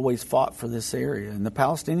that have always fought for this area. And the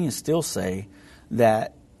Palestinians still say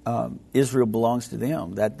that Israel belongs to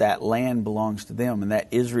them, that land belongs to them, and that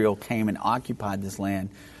Israel came and occupied this land.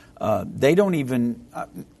 They don't even...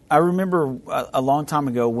 I remember a long time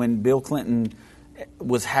ago when Bill Clinton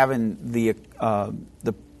was having the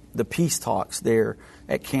peace talks there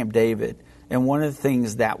at Camp David, and one of the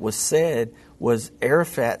things that was said was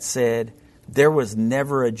Arafat said there was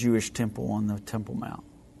never a Jewish temple on the Temple Mount.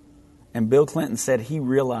 And Bill Clinton said he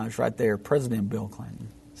realized right there, President Bill Clinton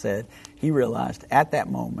said he realized at that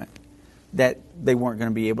moment that they weren't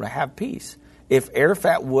going to be able to have peace. If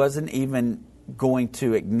Arafat wasn't even going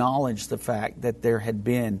to acknowledge the fact that there had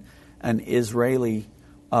been an Israeli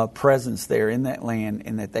presence there in that land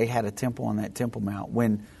and that they had a temple on that Temple Mount,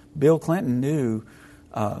 when Bill Clinton knew...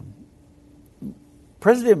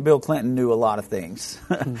 President Bill Clinton knew a lot of things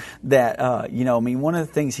that, one of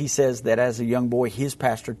the things he says that as a young boy, his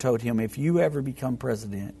pastor told him, if you ever become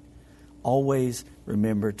president, always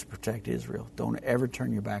remember to protect Israel. Don't ever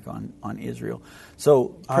turn your back on Israel.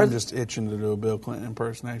 So I'm just itching to do a Bill Clinton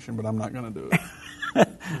impersonation, but I'm not going to do it.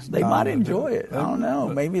 They might enjoy it. I don't know.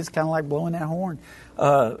 Maybe it's kind of like blowing that horn.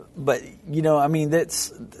 But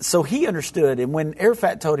so he understood. And when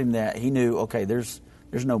Arafat told him that, he knew, okay, there's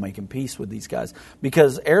no making peace with these guys,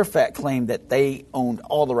 because Arafat claimed that they owned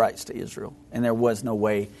all the rights to Israel, and there was no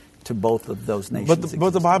way to both of those nations. But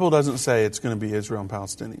the Bible doesn't say it's going to be Israel and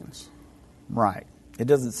Palestinians. Right. It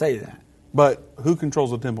doesn't say that. But who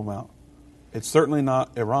controls the Temple Mount? It's certainly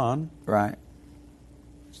not Iran. Right.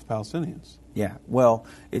 It's the Palestinians. Yeah. Well,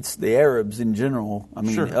 it's the Arabs in general,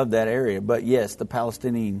 Sure. of that area. But yes, the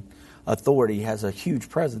Palestinian Authority has a huge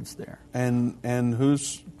presence there. And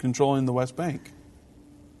who's controlling the West Bank?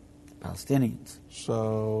 Palestinians.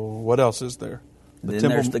 So what else is there? Then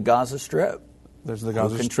there's the Gaza Strip. There's the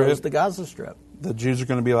Gaza Who controls Strip. the Gaza Strip? The Jews are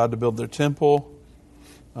going to be allowed to build their temple.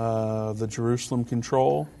 The Jerusalem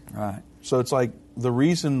control. Right. So it's like the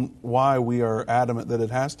reason why we are adamant that it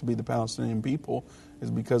has to be the Palestinian people is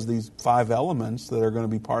because these 5 elements that are going to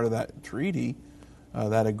be part of that treaty,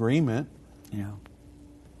 that agreement. Yeah.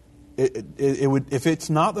 It would, if it's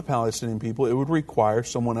not the Palestinian people, it would require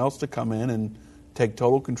someone else to come in and take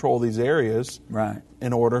total control of these areas, right,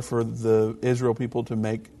 in order for the Israel people to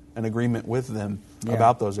make an agreement with them Yeah.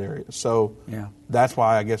 about those areas. So Yeah. that's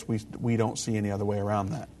why I guess we don't see any other way around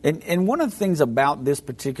that. And one of the things about this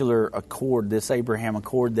particular accord, this Abraham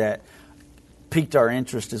Accord, that piqued our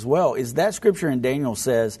interest as well, is that scripture in Daniel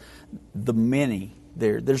says the many.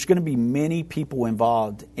 There's going to be many people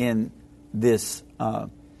involved in this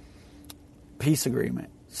peace agreement.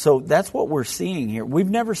 So that's what we're seeing here. We've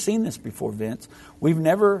never seen this before, Vince. We've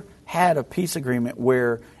never had a peace agreement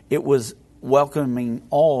where it was welcoming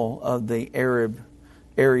all of the Arab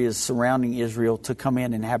areas surrounding Israel to come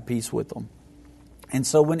in and have peace with them. And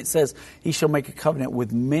so when it says, he shall make a covenant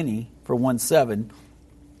with many for 1:7,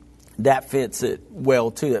 that fits it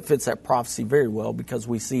well too. That fits that prophecy very well, because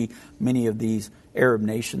we see many of these Arab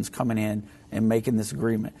nations coming in and making this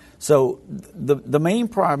agreement. So the main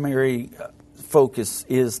primary focus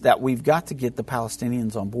is that we've got to get the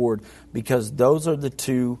Palestinians on board, because those are the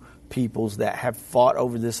two peoples that have fought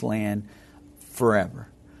over this land forever.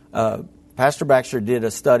 Pastor Baxter did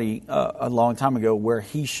a study a long time ago where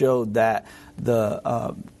he showed that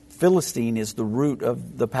the Philistine is the root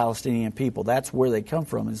of the Palestinian people. That's where they come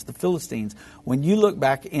from, is the Philistines. When you look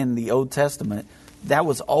back in the Old Testament, that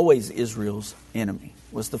was always Israel's enemy,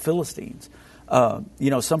 was the Philistines.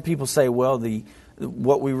 Some people say, well,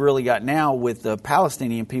 what we really got now with the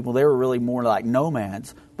Palestinian people, they were really more like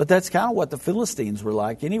nomads. But that's kind of what the Philistines were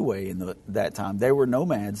like anyway in that time. They were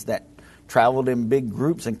nomads that traveled in big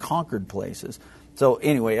groups and conquered places. So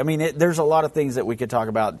anyway, there's a lot of things that we could talk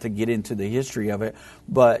about to get into the history of it.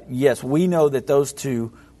 But yes, we know that those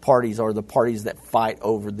two parties are the parties that fight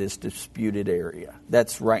over this disputed area.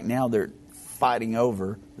 That's right now they're fighting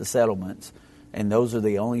over the settlements. And those are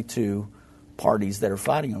the only two parties that are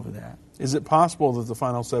fighting over that. Is it possible that the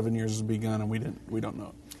final 7 years has begun and we don't know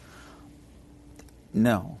it?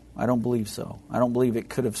 No, I don't believe so. I don't believe it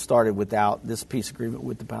could have started without this peace agreement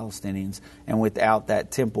with the Palestinians and without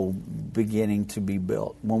that temple beginning to be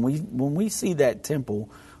built. When we see that temple,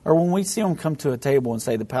 or when we see them come to a table and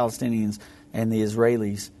say the Palestinians and the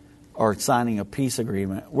Israelis are signing a peace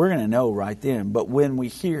agreement, we're going to know right then. But when we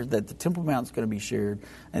hear that the Temple Mount is going to be shared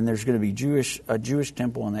and there's going to be a Jewish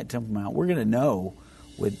temple on that Temple Mount, we're going to know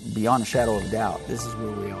with beyond a shadow of a doubt, this is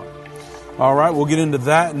where we are. All right, we'll get into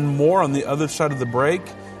that and more on the other side of the break.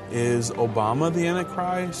 Is Obama the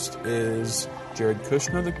Antichrist? Is Jared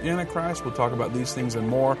Kushner the Antichrist? We'll talk about these things and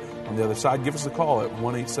more on the other side. Give us a call at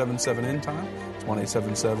 1-877-END-TIME. It's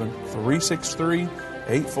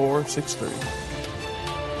 1-877-363-8463.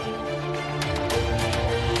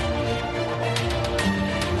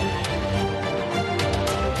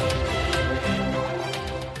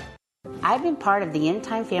 I've been part of the End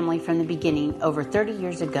Time family from the beginning over 30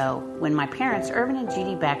 years ago when my parents, Irvin and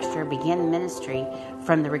Judy Baxter, began ministry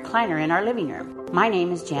from the recliner in our living room. My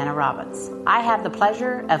name is Jana Robbins. I have the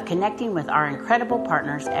pleasure of connecting with our incredible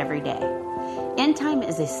partners every day. End Time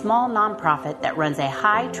is a small nonprofit that runs a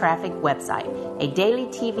high-traffic website, a daily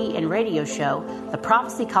TV and radio show, the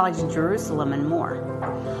Prophecy College in Jerusalem, and more.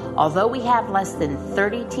 Although we have less than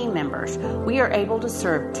 30 team members, we are able to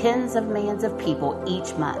serve tens of millions of people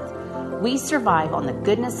each month. We survive on the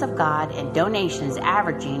goodness of God and donations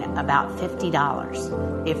averaging about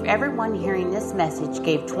 $50. If everyone hearing this message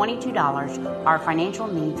gave $22, our financial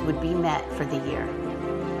needs would be met for the year.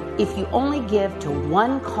 If you only give to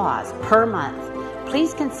one cause per month,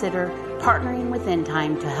 please consider partnering with End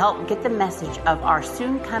Time to help get the message of our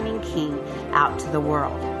soon-coming King out to the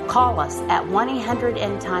world. Call us at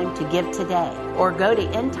 1-800-END-TIME to give today, or go to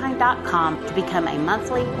endtime.com to become a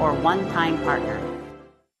monthly or one-time partner.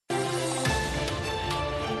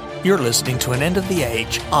 You're listening to an End of the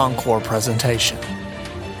Age Encore presentation.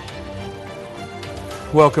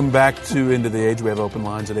 Welcome back to End of the Age. We have open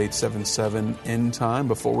lines at 877-END-TIME.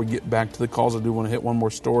 Before we get back to the calls, I do want to hit one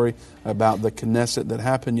more story about the Knesset that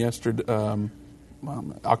happened yesterday,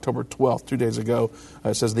 October 12th, 2 days ago.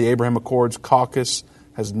 It says the Abraham Accords caucus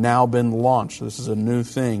has now been launched. This is a new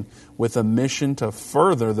thing with a mission to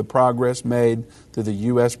further the progress made through the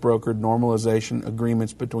U.S. brokered normalization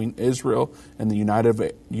agreements between Israel and the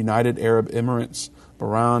United Arab Emirates,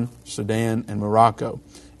 Bahrain, Sudan, and Morocco.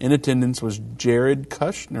 In attendance was Jared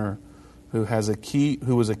Kushner, who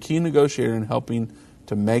was a key negotiator in helping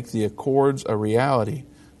to make the Accords a reality.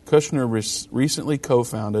 Kushner recently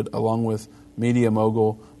co-founded, along with media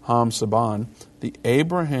mogul Ham Saban, the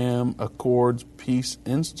Abraham Accords Peace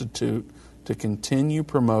Institute to continue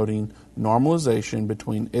promoting normalization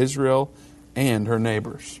between Israel and her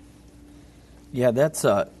neighbors. Yeah, that's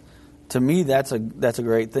to me that's a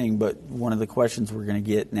great thing. But one of the questions we're going to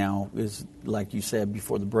get now is, like you said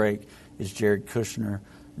before the break, is Jared Kushner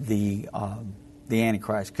the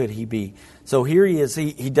Antichrist? Could he be? So here he is.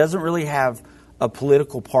 He doesn't really have a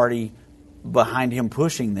political party behind him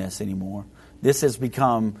pushing this anymore. This has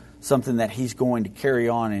become something that he's going to carry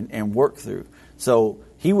on and work through. So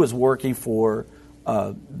he was working for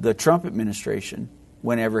the Trump administration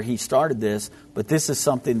whenever he started this, but this is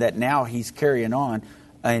something that now he's carrying on.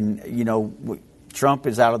 And, you know, Trump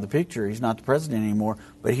is out of the picture. He's not the president anymore.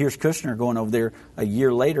 But here's Kushner going over there a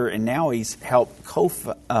year later, and now he's helped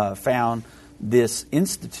co-found this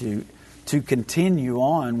institute to continue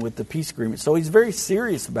on with the peace agreement. So he's very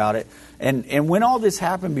serious about it. And when all this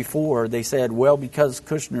happened before, they said, well, because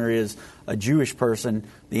Kushner is a Jewish person,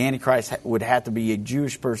 the Antichrist would have to be a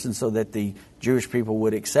Jewish person so that the Jewish people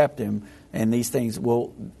would accept him. And these things,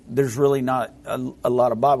 well, there's really not a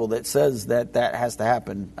lot of Bible that says that has to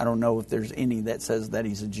happen. I don't know if there's any that says that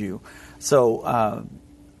he's a Jew. So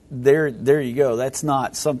there you go. That's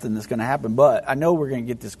not something that's going to happen. But I know we're going to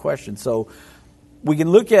get this question. So we can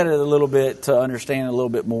look at it a little bit to understand a little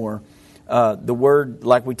bit more. The word,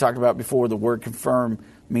 like we talked about before, the word confirm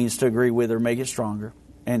means to agree with or make it stronger.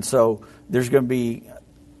 And so there's going to be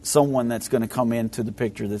someone that's going to come into the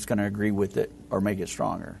picture that's going to agree with it or make it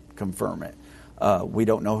stronger, confirm it. We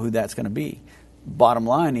don't know who that's going to be. Bottom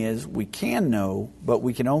line is we can know, but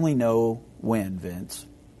we can only know when, Vince?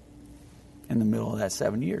 In the middle of that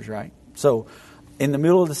 7 years, right? So in the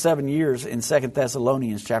middle of the 7 years in 2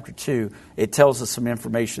 Thessalonians chapter 2, it tells us some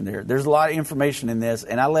information there. There's a lot of information in this,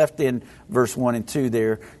 and I left in verse 1 and 2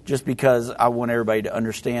 there just because I want everybody to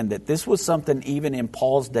understand that this was something even in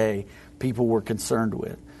Paul's day people were concerned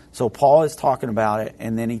with. So Paul is talking about it,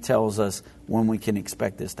 and then he tells us when we can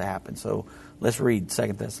expect this to happen. So let's read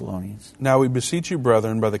 2 Thessalonians. Now we beseech you,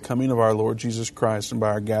 brethren, by the coming of our Lord Jesus Christ and by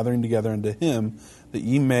our gathering together unto him, that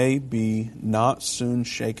ye may be not soon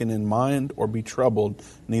shaken in mind or be troubled,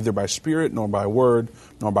 neither by spirit, nor by word,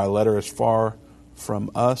 nor by letter as far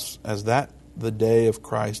from us as that the day of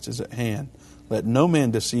Christ is at hand. Let no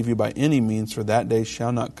man deceive you by any means, for that day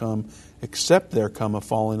shall not come, except there come a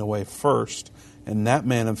falling away first, and that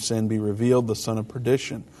man of sin be revealed, the son of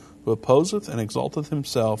perdition, who opposeth and exalteth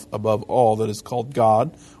himself above all that is called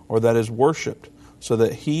God, or that is worshipped, so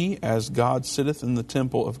that he, as God, sitteth in the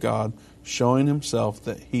temple of God, showing himself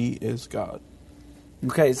that he is God.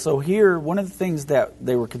 Okay, so here, one of the things that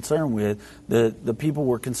they were concerned with, the people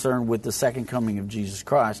were concerned with the second coming of Jesus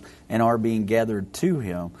Christ and are being gathered to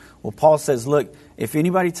him. Well, Paul says, look, if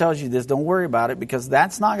anybody tells you this, don't worry about it, because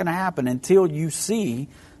that's not going to happen until you see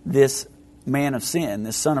this man of sin,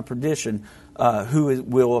 this son of perdition, who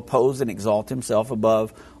will oppose and exalt himself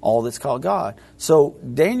above all that's called God. So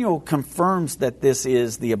Daniel confirms that this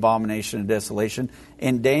is the abomination of desolation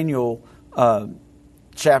in Daniel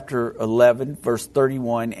chapter 11, verse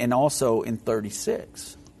 31, and also in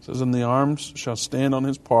 36. It says, and the arms shall stand on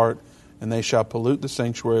his part, and they shall pollute the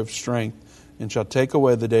sanctuary of strength, and shall take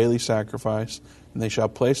away the daily sacrifice, and they shall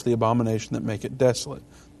place the abomination that make it desolate.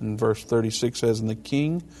 And verse 36 says, and the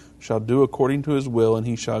king shall do according to his will, and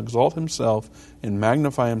he shall exalt himself and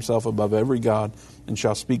magnify himself above every god, and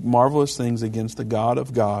shall speak marvelous things against the God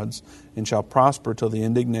of gods, and shall prosper till the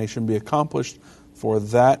indignation be accomplished, for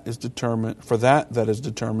that is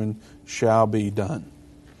determined shall be done.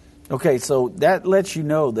 Okay, so that lets you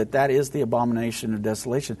know that is the abomination of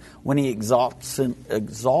desolation, when he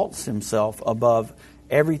exalts himself above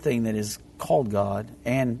everything that is called God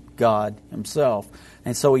and God himself.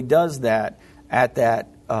 And so he does that at that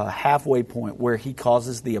halfway point where he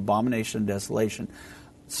causes the abomination of desolation.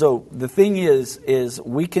 So the thing is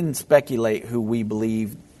we can speculate who we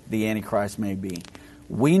believe the Antichrist may be.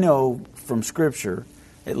 We know from Scripture,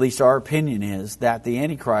 at least our opinion is, that the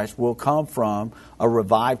Antichrist will come from a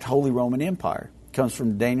revived Holy Roman Empire. It comes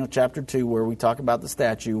from Daniel chapter 2, where we talk about the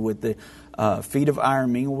statue with the feet of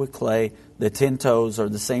iron mingled with clay. The 10 toes are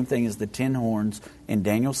the same thing as the 10 horns in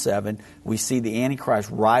Daniel 7. We see the Antichrist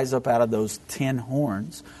rise up out of those 10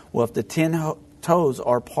 horns. Well, if the 10 toes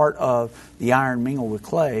are part of the iron mingled with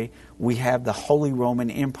clay. We have the Holy Roman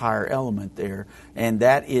Empire element there, and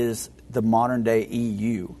that is the modern day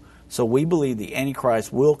EU. So we believe the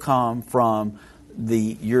Antichrist will come from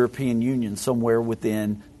the European Union, somewhere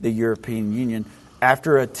within the European Union,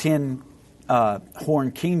 after a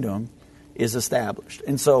 10-horn kingdom is established.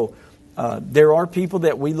 And so there are people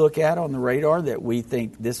that we look at on the radar that we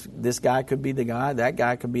think this guy could be the guy, that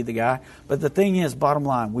guy could be the guy. But the thing is, bottom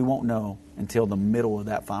line, we won't know until the middle of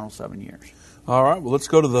that final 7 years. All right, well, let's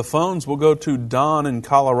go to the phones. We'll go to Don in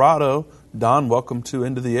Colorado. Don, welcome to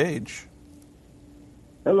End of the Age.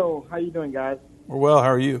 Hello, how you doing, guys? We're well.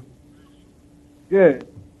 How are you? Good.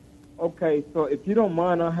 Okay, so if you don't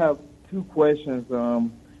mind, I have two questions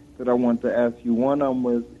that I want to ask you. One of them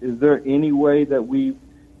was, is there any way that we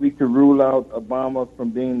could rule out Obama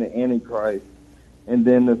from being the Antichrist? And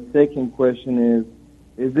then the second question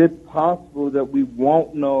is it possible that we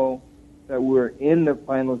won't know that we're in the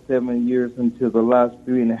final 7 years until the last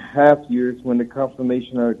 3.5 years when the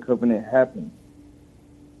confirmation of the covenant happens?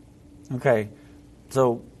 Okay,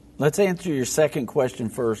 so let's answer your second question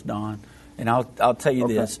first, Don, and I'll tell you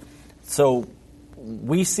this. So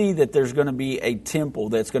we see that there's going to be a temple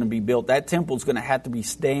that's going to be built. That temple is going to have to be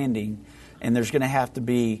standing, and there's going to have to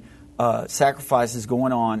be sacrifices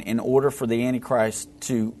going on in order for the Antichrist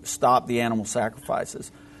to stop the animal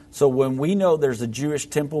sacrifices. So when we know there's a Jewish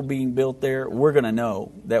temple being built there, we're going to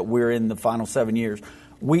know that we're in the final 7 years.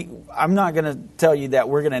 I'm not going to tell you that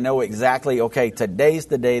we're going to know exactly, okay, today's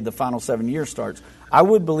the day the final 7 years starts. I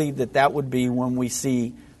would believe that would be when we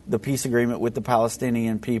see the peace agreement with the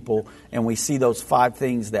Palestinian people, and we see those 5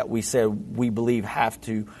 things that we said we believe have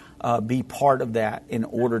to be part of that in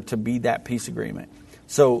order to be that peace agreement.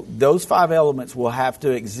 So those 5 elements will have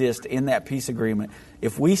to exist in that peace agreement.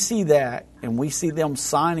 If we see that and we see them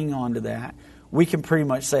signing on to that, we can pretty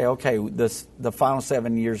much say, okay, the final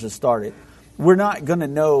 7 years has started. We're not going to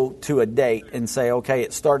know to a date and say, okay,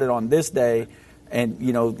 it started on this day and,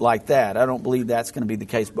 like that. I don't believe that's going to be the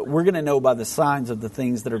case. But we're going to know by the signs of the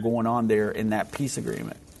things that are going on there in that peace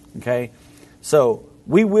agreement. Okay? So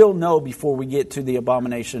we will know before we get to the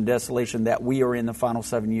abomination of desolation that we are in the final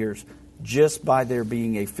 7 years, just by there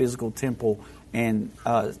being a physical temple and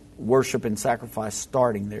worship and sacrifice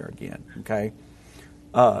starting there again. Okay?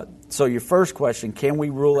 So your first question, can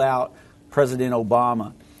we rule out President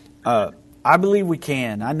Obama? I believe we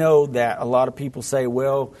can. I know that a lot of people say,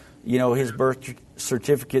 well, his birth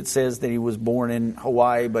certificate says that he was born in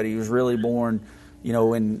Hawaii, but he was really born,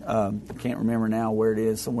 in, I can't remember now where it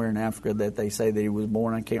is, somewhere in Africa that they say that he was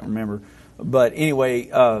born. I can't remember. But anyway,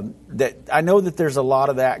 that I know that there's a lot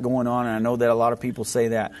of that going on, and I know that a lot of people say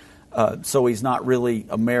that. So he's not really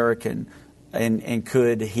American, and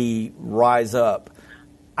could he rise up?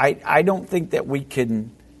 I don't think that we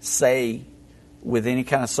can say with any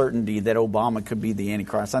kind of certainty that Obama could be the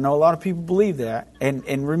Antichrist. I know a lot of people believe that.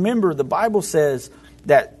 And remember, the Bible says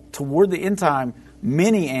that toward the end time,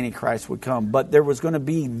 many Antichrists would come, but there was going to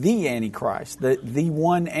be the Antichrist, the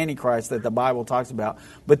one Antichrist that the Bible talks about.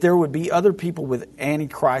 But there would be other people with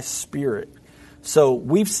Antichrist spirit. So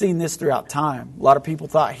we've seen this throughout time. A lot of people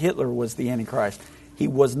thought Hitler was the Antichrist. He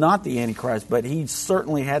was not the Antichrist, but he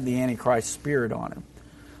certainly had the Antichrist spirit on him.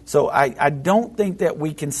 So I don't think that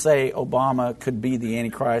we can say Obama could be the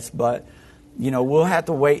Antichrist, but we'll have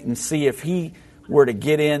to wait and see if he were to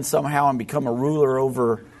get in somehow and become a ruler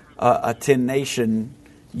over a 10-nation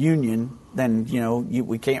union. Then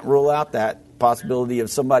we can't rule out that possibility of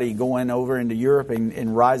somebody going over into Europe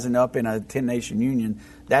and rising up in a 10-nation union.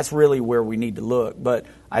 That's really where we need to look. But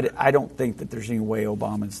I don't think that there's any way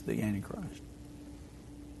Obama's the Antichrist.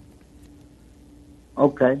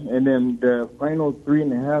 Okay, and then the final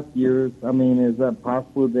 3.5 years, is that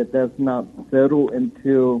possible that that's not settled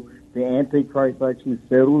until the Antichrist actually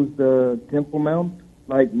settles the Temple Mount?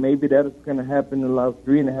 Like maybe that is going to happen in the last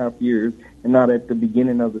 3.5 years and not at the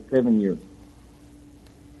beginning of the 7 years.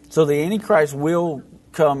 So the Antichrist will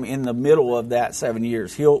come in the middle of that 7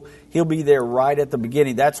 years. He'll be there right at the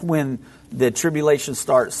beginning. That's when the tribulation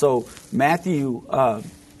starts. So Matthew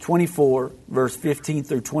 24, verse 15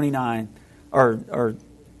 through 29, or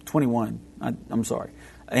 21, I'm sorry.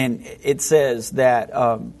 And it says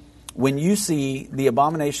that when you see the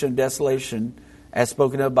abomination of desolation, as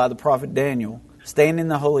spoken of by the prophet Daniel, stand in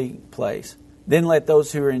the holy place, then let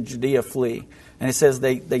those who are in Judea flee. And it says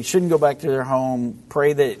they shouldn't go back to their home,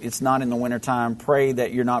 pray that it's not in the wintertime, pray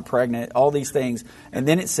that you're not pregnant, all these things. And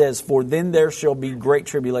then it says, for then there shall be great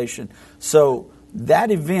tribulation. So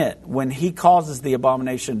that event, when he causes the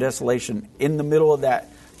abomination of desolation in the middle of that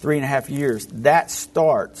 3.5 years, that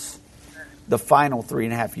starts the final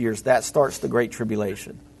 3.5 years. That starts the Great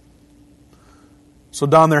Tribulation. So,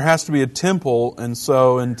 Don, there has to be a temple, and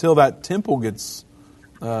so until that temple gets,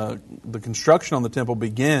 the construction on the temple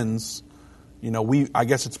begins, I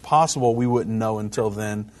guess it's possible we wouldn't know until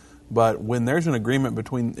then. But when there's an agreement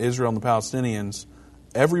between Israel and the Palestinians,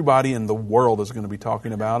 everybody in the world is going to be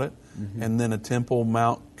talking about it, and then a temple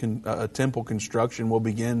construction will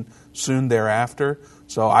begin soon thereafter.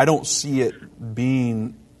 So I don't see it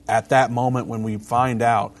being at that moment when we find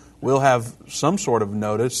out. We'll have some sort of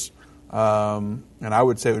notice, and I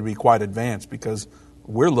would say it would be quite advanced because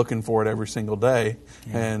we're looking for it every single day.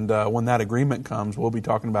 Yeah. And when that agreement comes, we'll be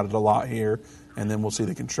talking about it a lot here, and then we'll see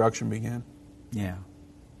the construction begin. Yeah.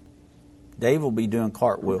 Dave will be doing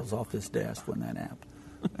cartwheels off his desk when that happens.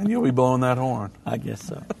 And you'll be blowing that horn. I guess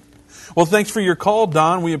so. Well, thanks for your call,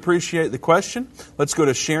 Don. We appreciate the question. Let's go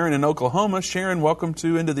to Sharon in Oklahoma. Sharon, welcome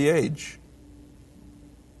to End of the Age.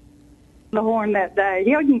 The horn that day.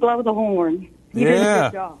 You can blow the horn. You did a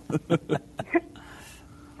good job.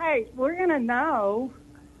 Hey, we're going to know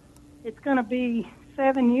it's going to be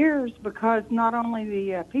 7 years because not only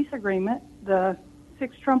the peace agreement, the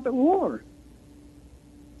Sixth Trumpet War.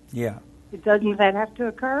 Yeah. Doesn't that have to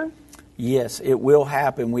occur? Yes, it will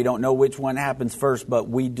happen. We don't know which one happens first, but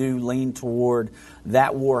we do lean toward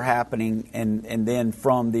that war happening, and then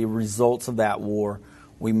from the results of that war,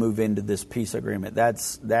 we move into this peace agreement.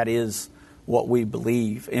 That is what we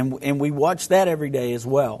believe, and we watch that every day as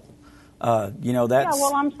well. That's. Yeah,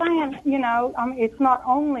 well, I'm saying, it's not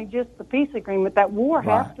only just the peace agreement. That war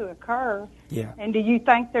has to occur. Yeah. And do you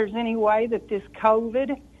think there's any way that this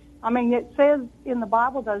COVID? I mean, it says in the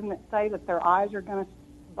Bible, doesn't it say that their eyes are going to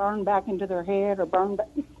burn back into their head or burn back,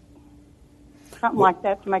 something like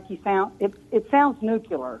that to make you sound, it sounds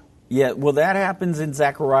nuclear. Yeah, well, that happens in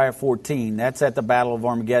Zechariah 14. That's at the Battle of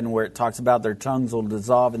Armageddon where it talks about their tongues will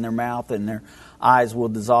dissolve in their mouth and their eyes will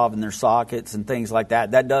dissolve in their sockets and things like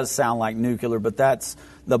that. That does sound like nuclear, but that's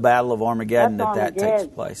the Battle of Armageddon that takes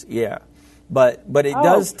place. Yeah, but it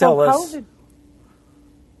does tell us... COVID,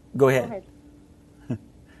 Go ahead.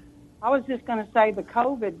 I was just going to say the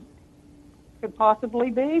COVID could possibly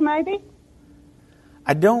be, maybe.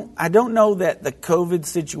 I don't know that the COVID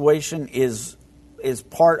situation is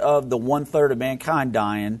part of the 1/3 of mankind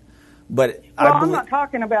dying, but I'm not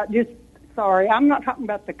talking about I'm not talking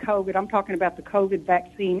about the COVID. I'm talking about the COVID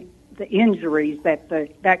vaccine, the injuries that the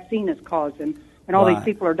vaccine is causing, and all these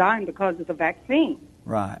people are dying because of the vaccine.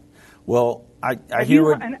 Right. Well, I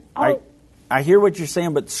hear what you're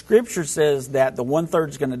saying, but Scripture says that the 1/3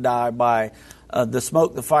 is going to die by the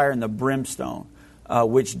smoke, the fire, and the brimstone,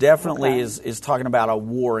 which definitely is talking about a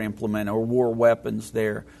war implement or war weapons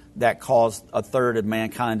there that caused 1/3 of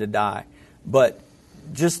mankind to die. But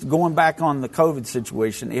just going back on the COVID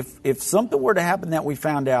situation, if something were to happen that we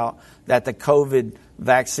found out that the COVID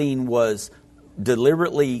vaccine was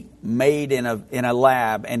deliberately made in a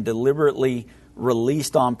lab and deliberately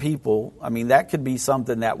released on people, I mean, that could be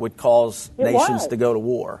something that would cause nations to go to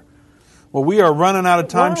war. Well, we are running out of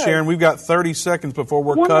time, Sharon. We've got 30 seconds before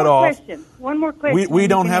we're cut off. One more question. We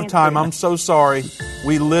don't have time. I'm so sorry.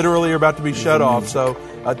 We literally are about to be shut off. So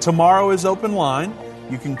tomorrow is open line.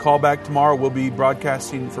 You can call back tomorrow. We'll be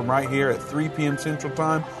broadcasting from right here at 3 p.m. Central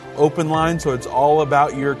Time. Open line, so it's all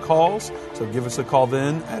about your calls. So give us a call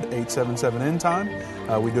then at 877-END-TIME.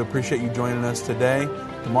 We do appreciate you joining us today.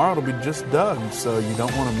 Tomorrow it'll be just Doug, so you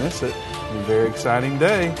don't want to miss it. It'll be a very exciting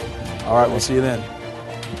day. All right, we'll see you then.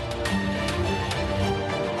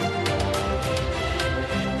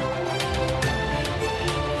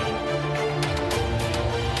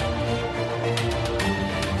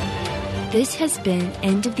 This has been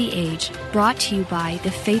End of the Age, brought to you by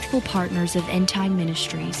the faithful partners of End Time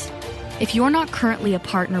Ministries. If you're not currently a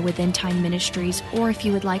partner with End Time Ministries, or if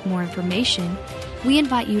you would like more information, we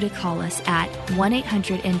invite you to call us at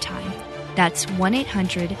 1-800-END-TIME. That's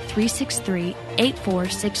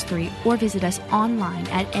 1-800-363-8463, or visit us online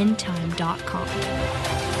at endtime.com.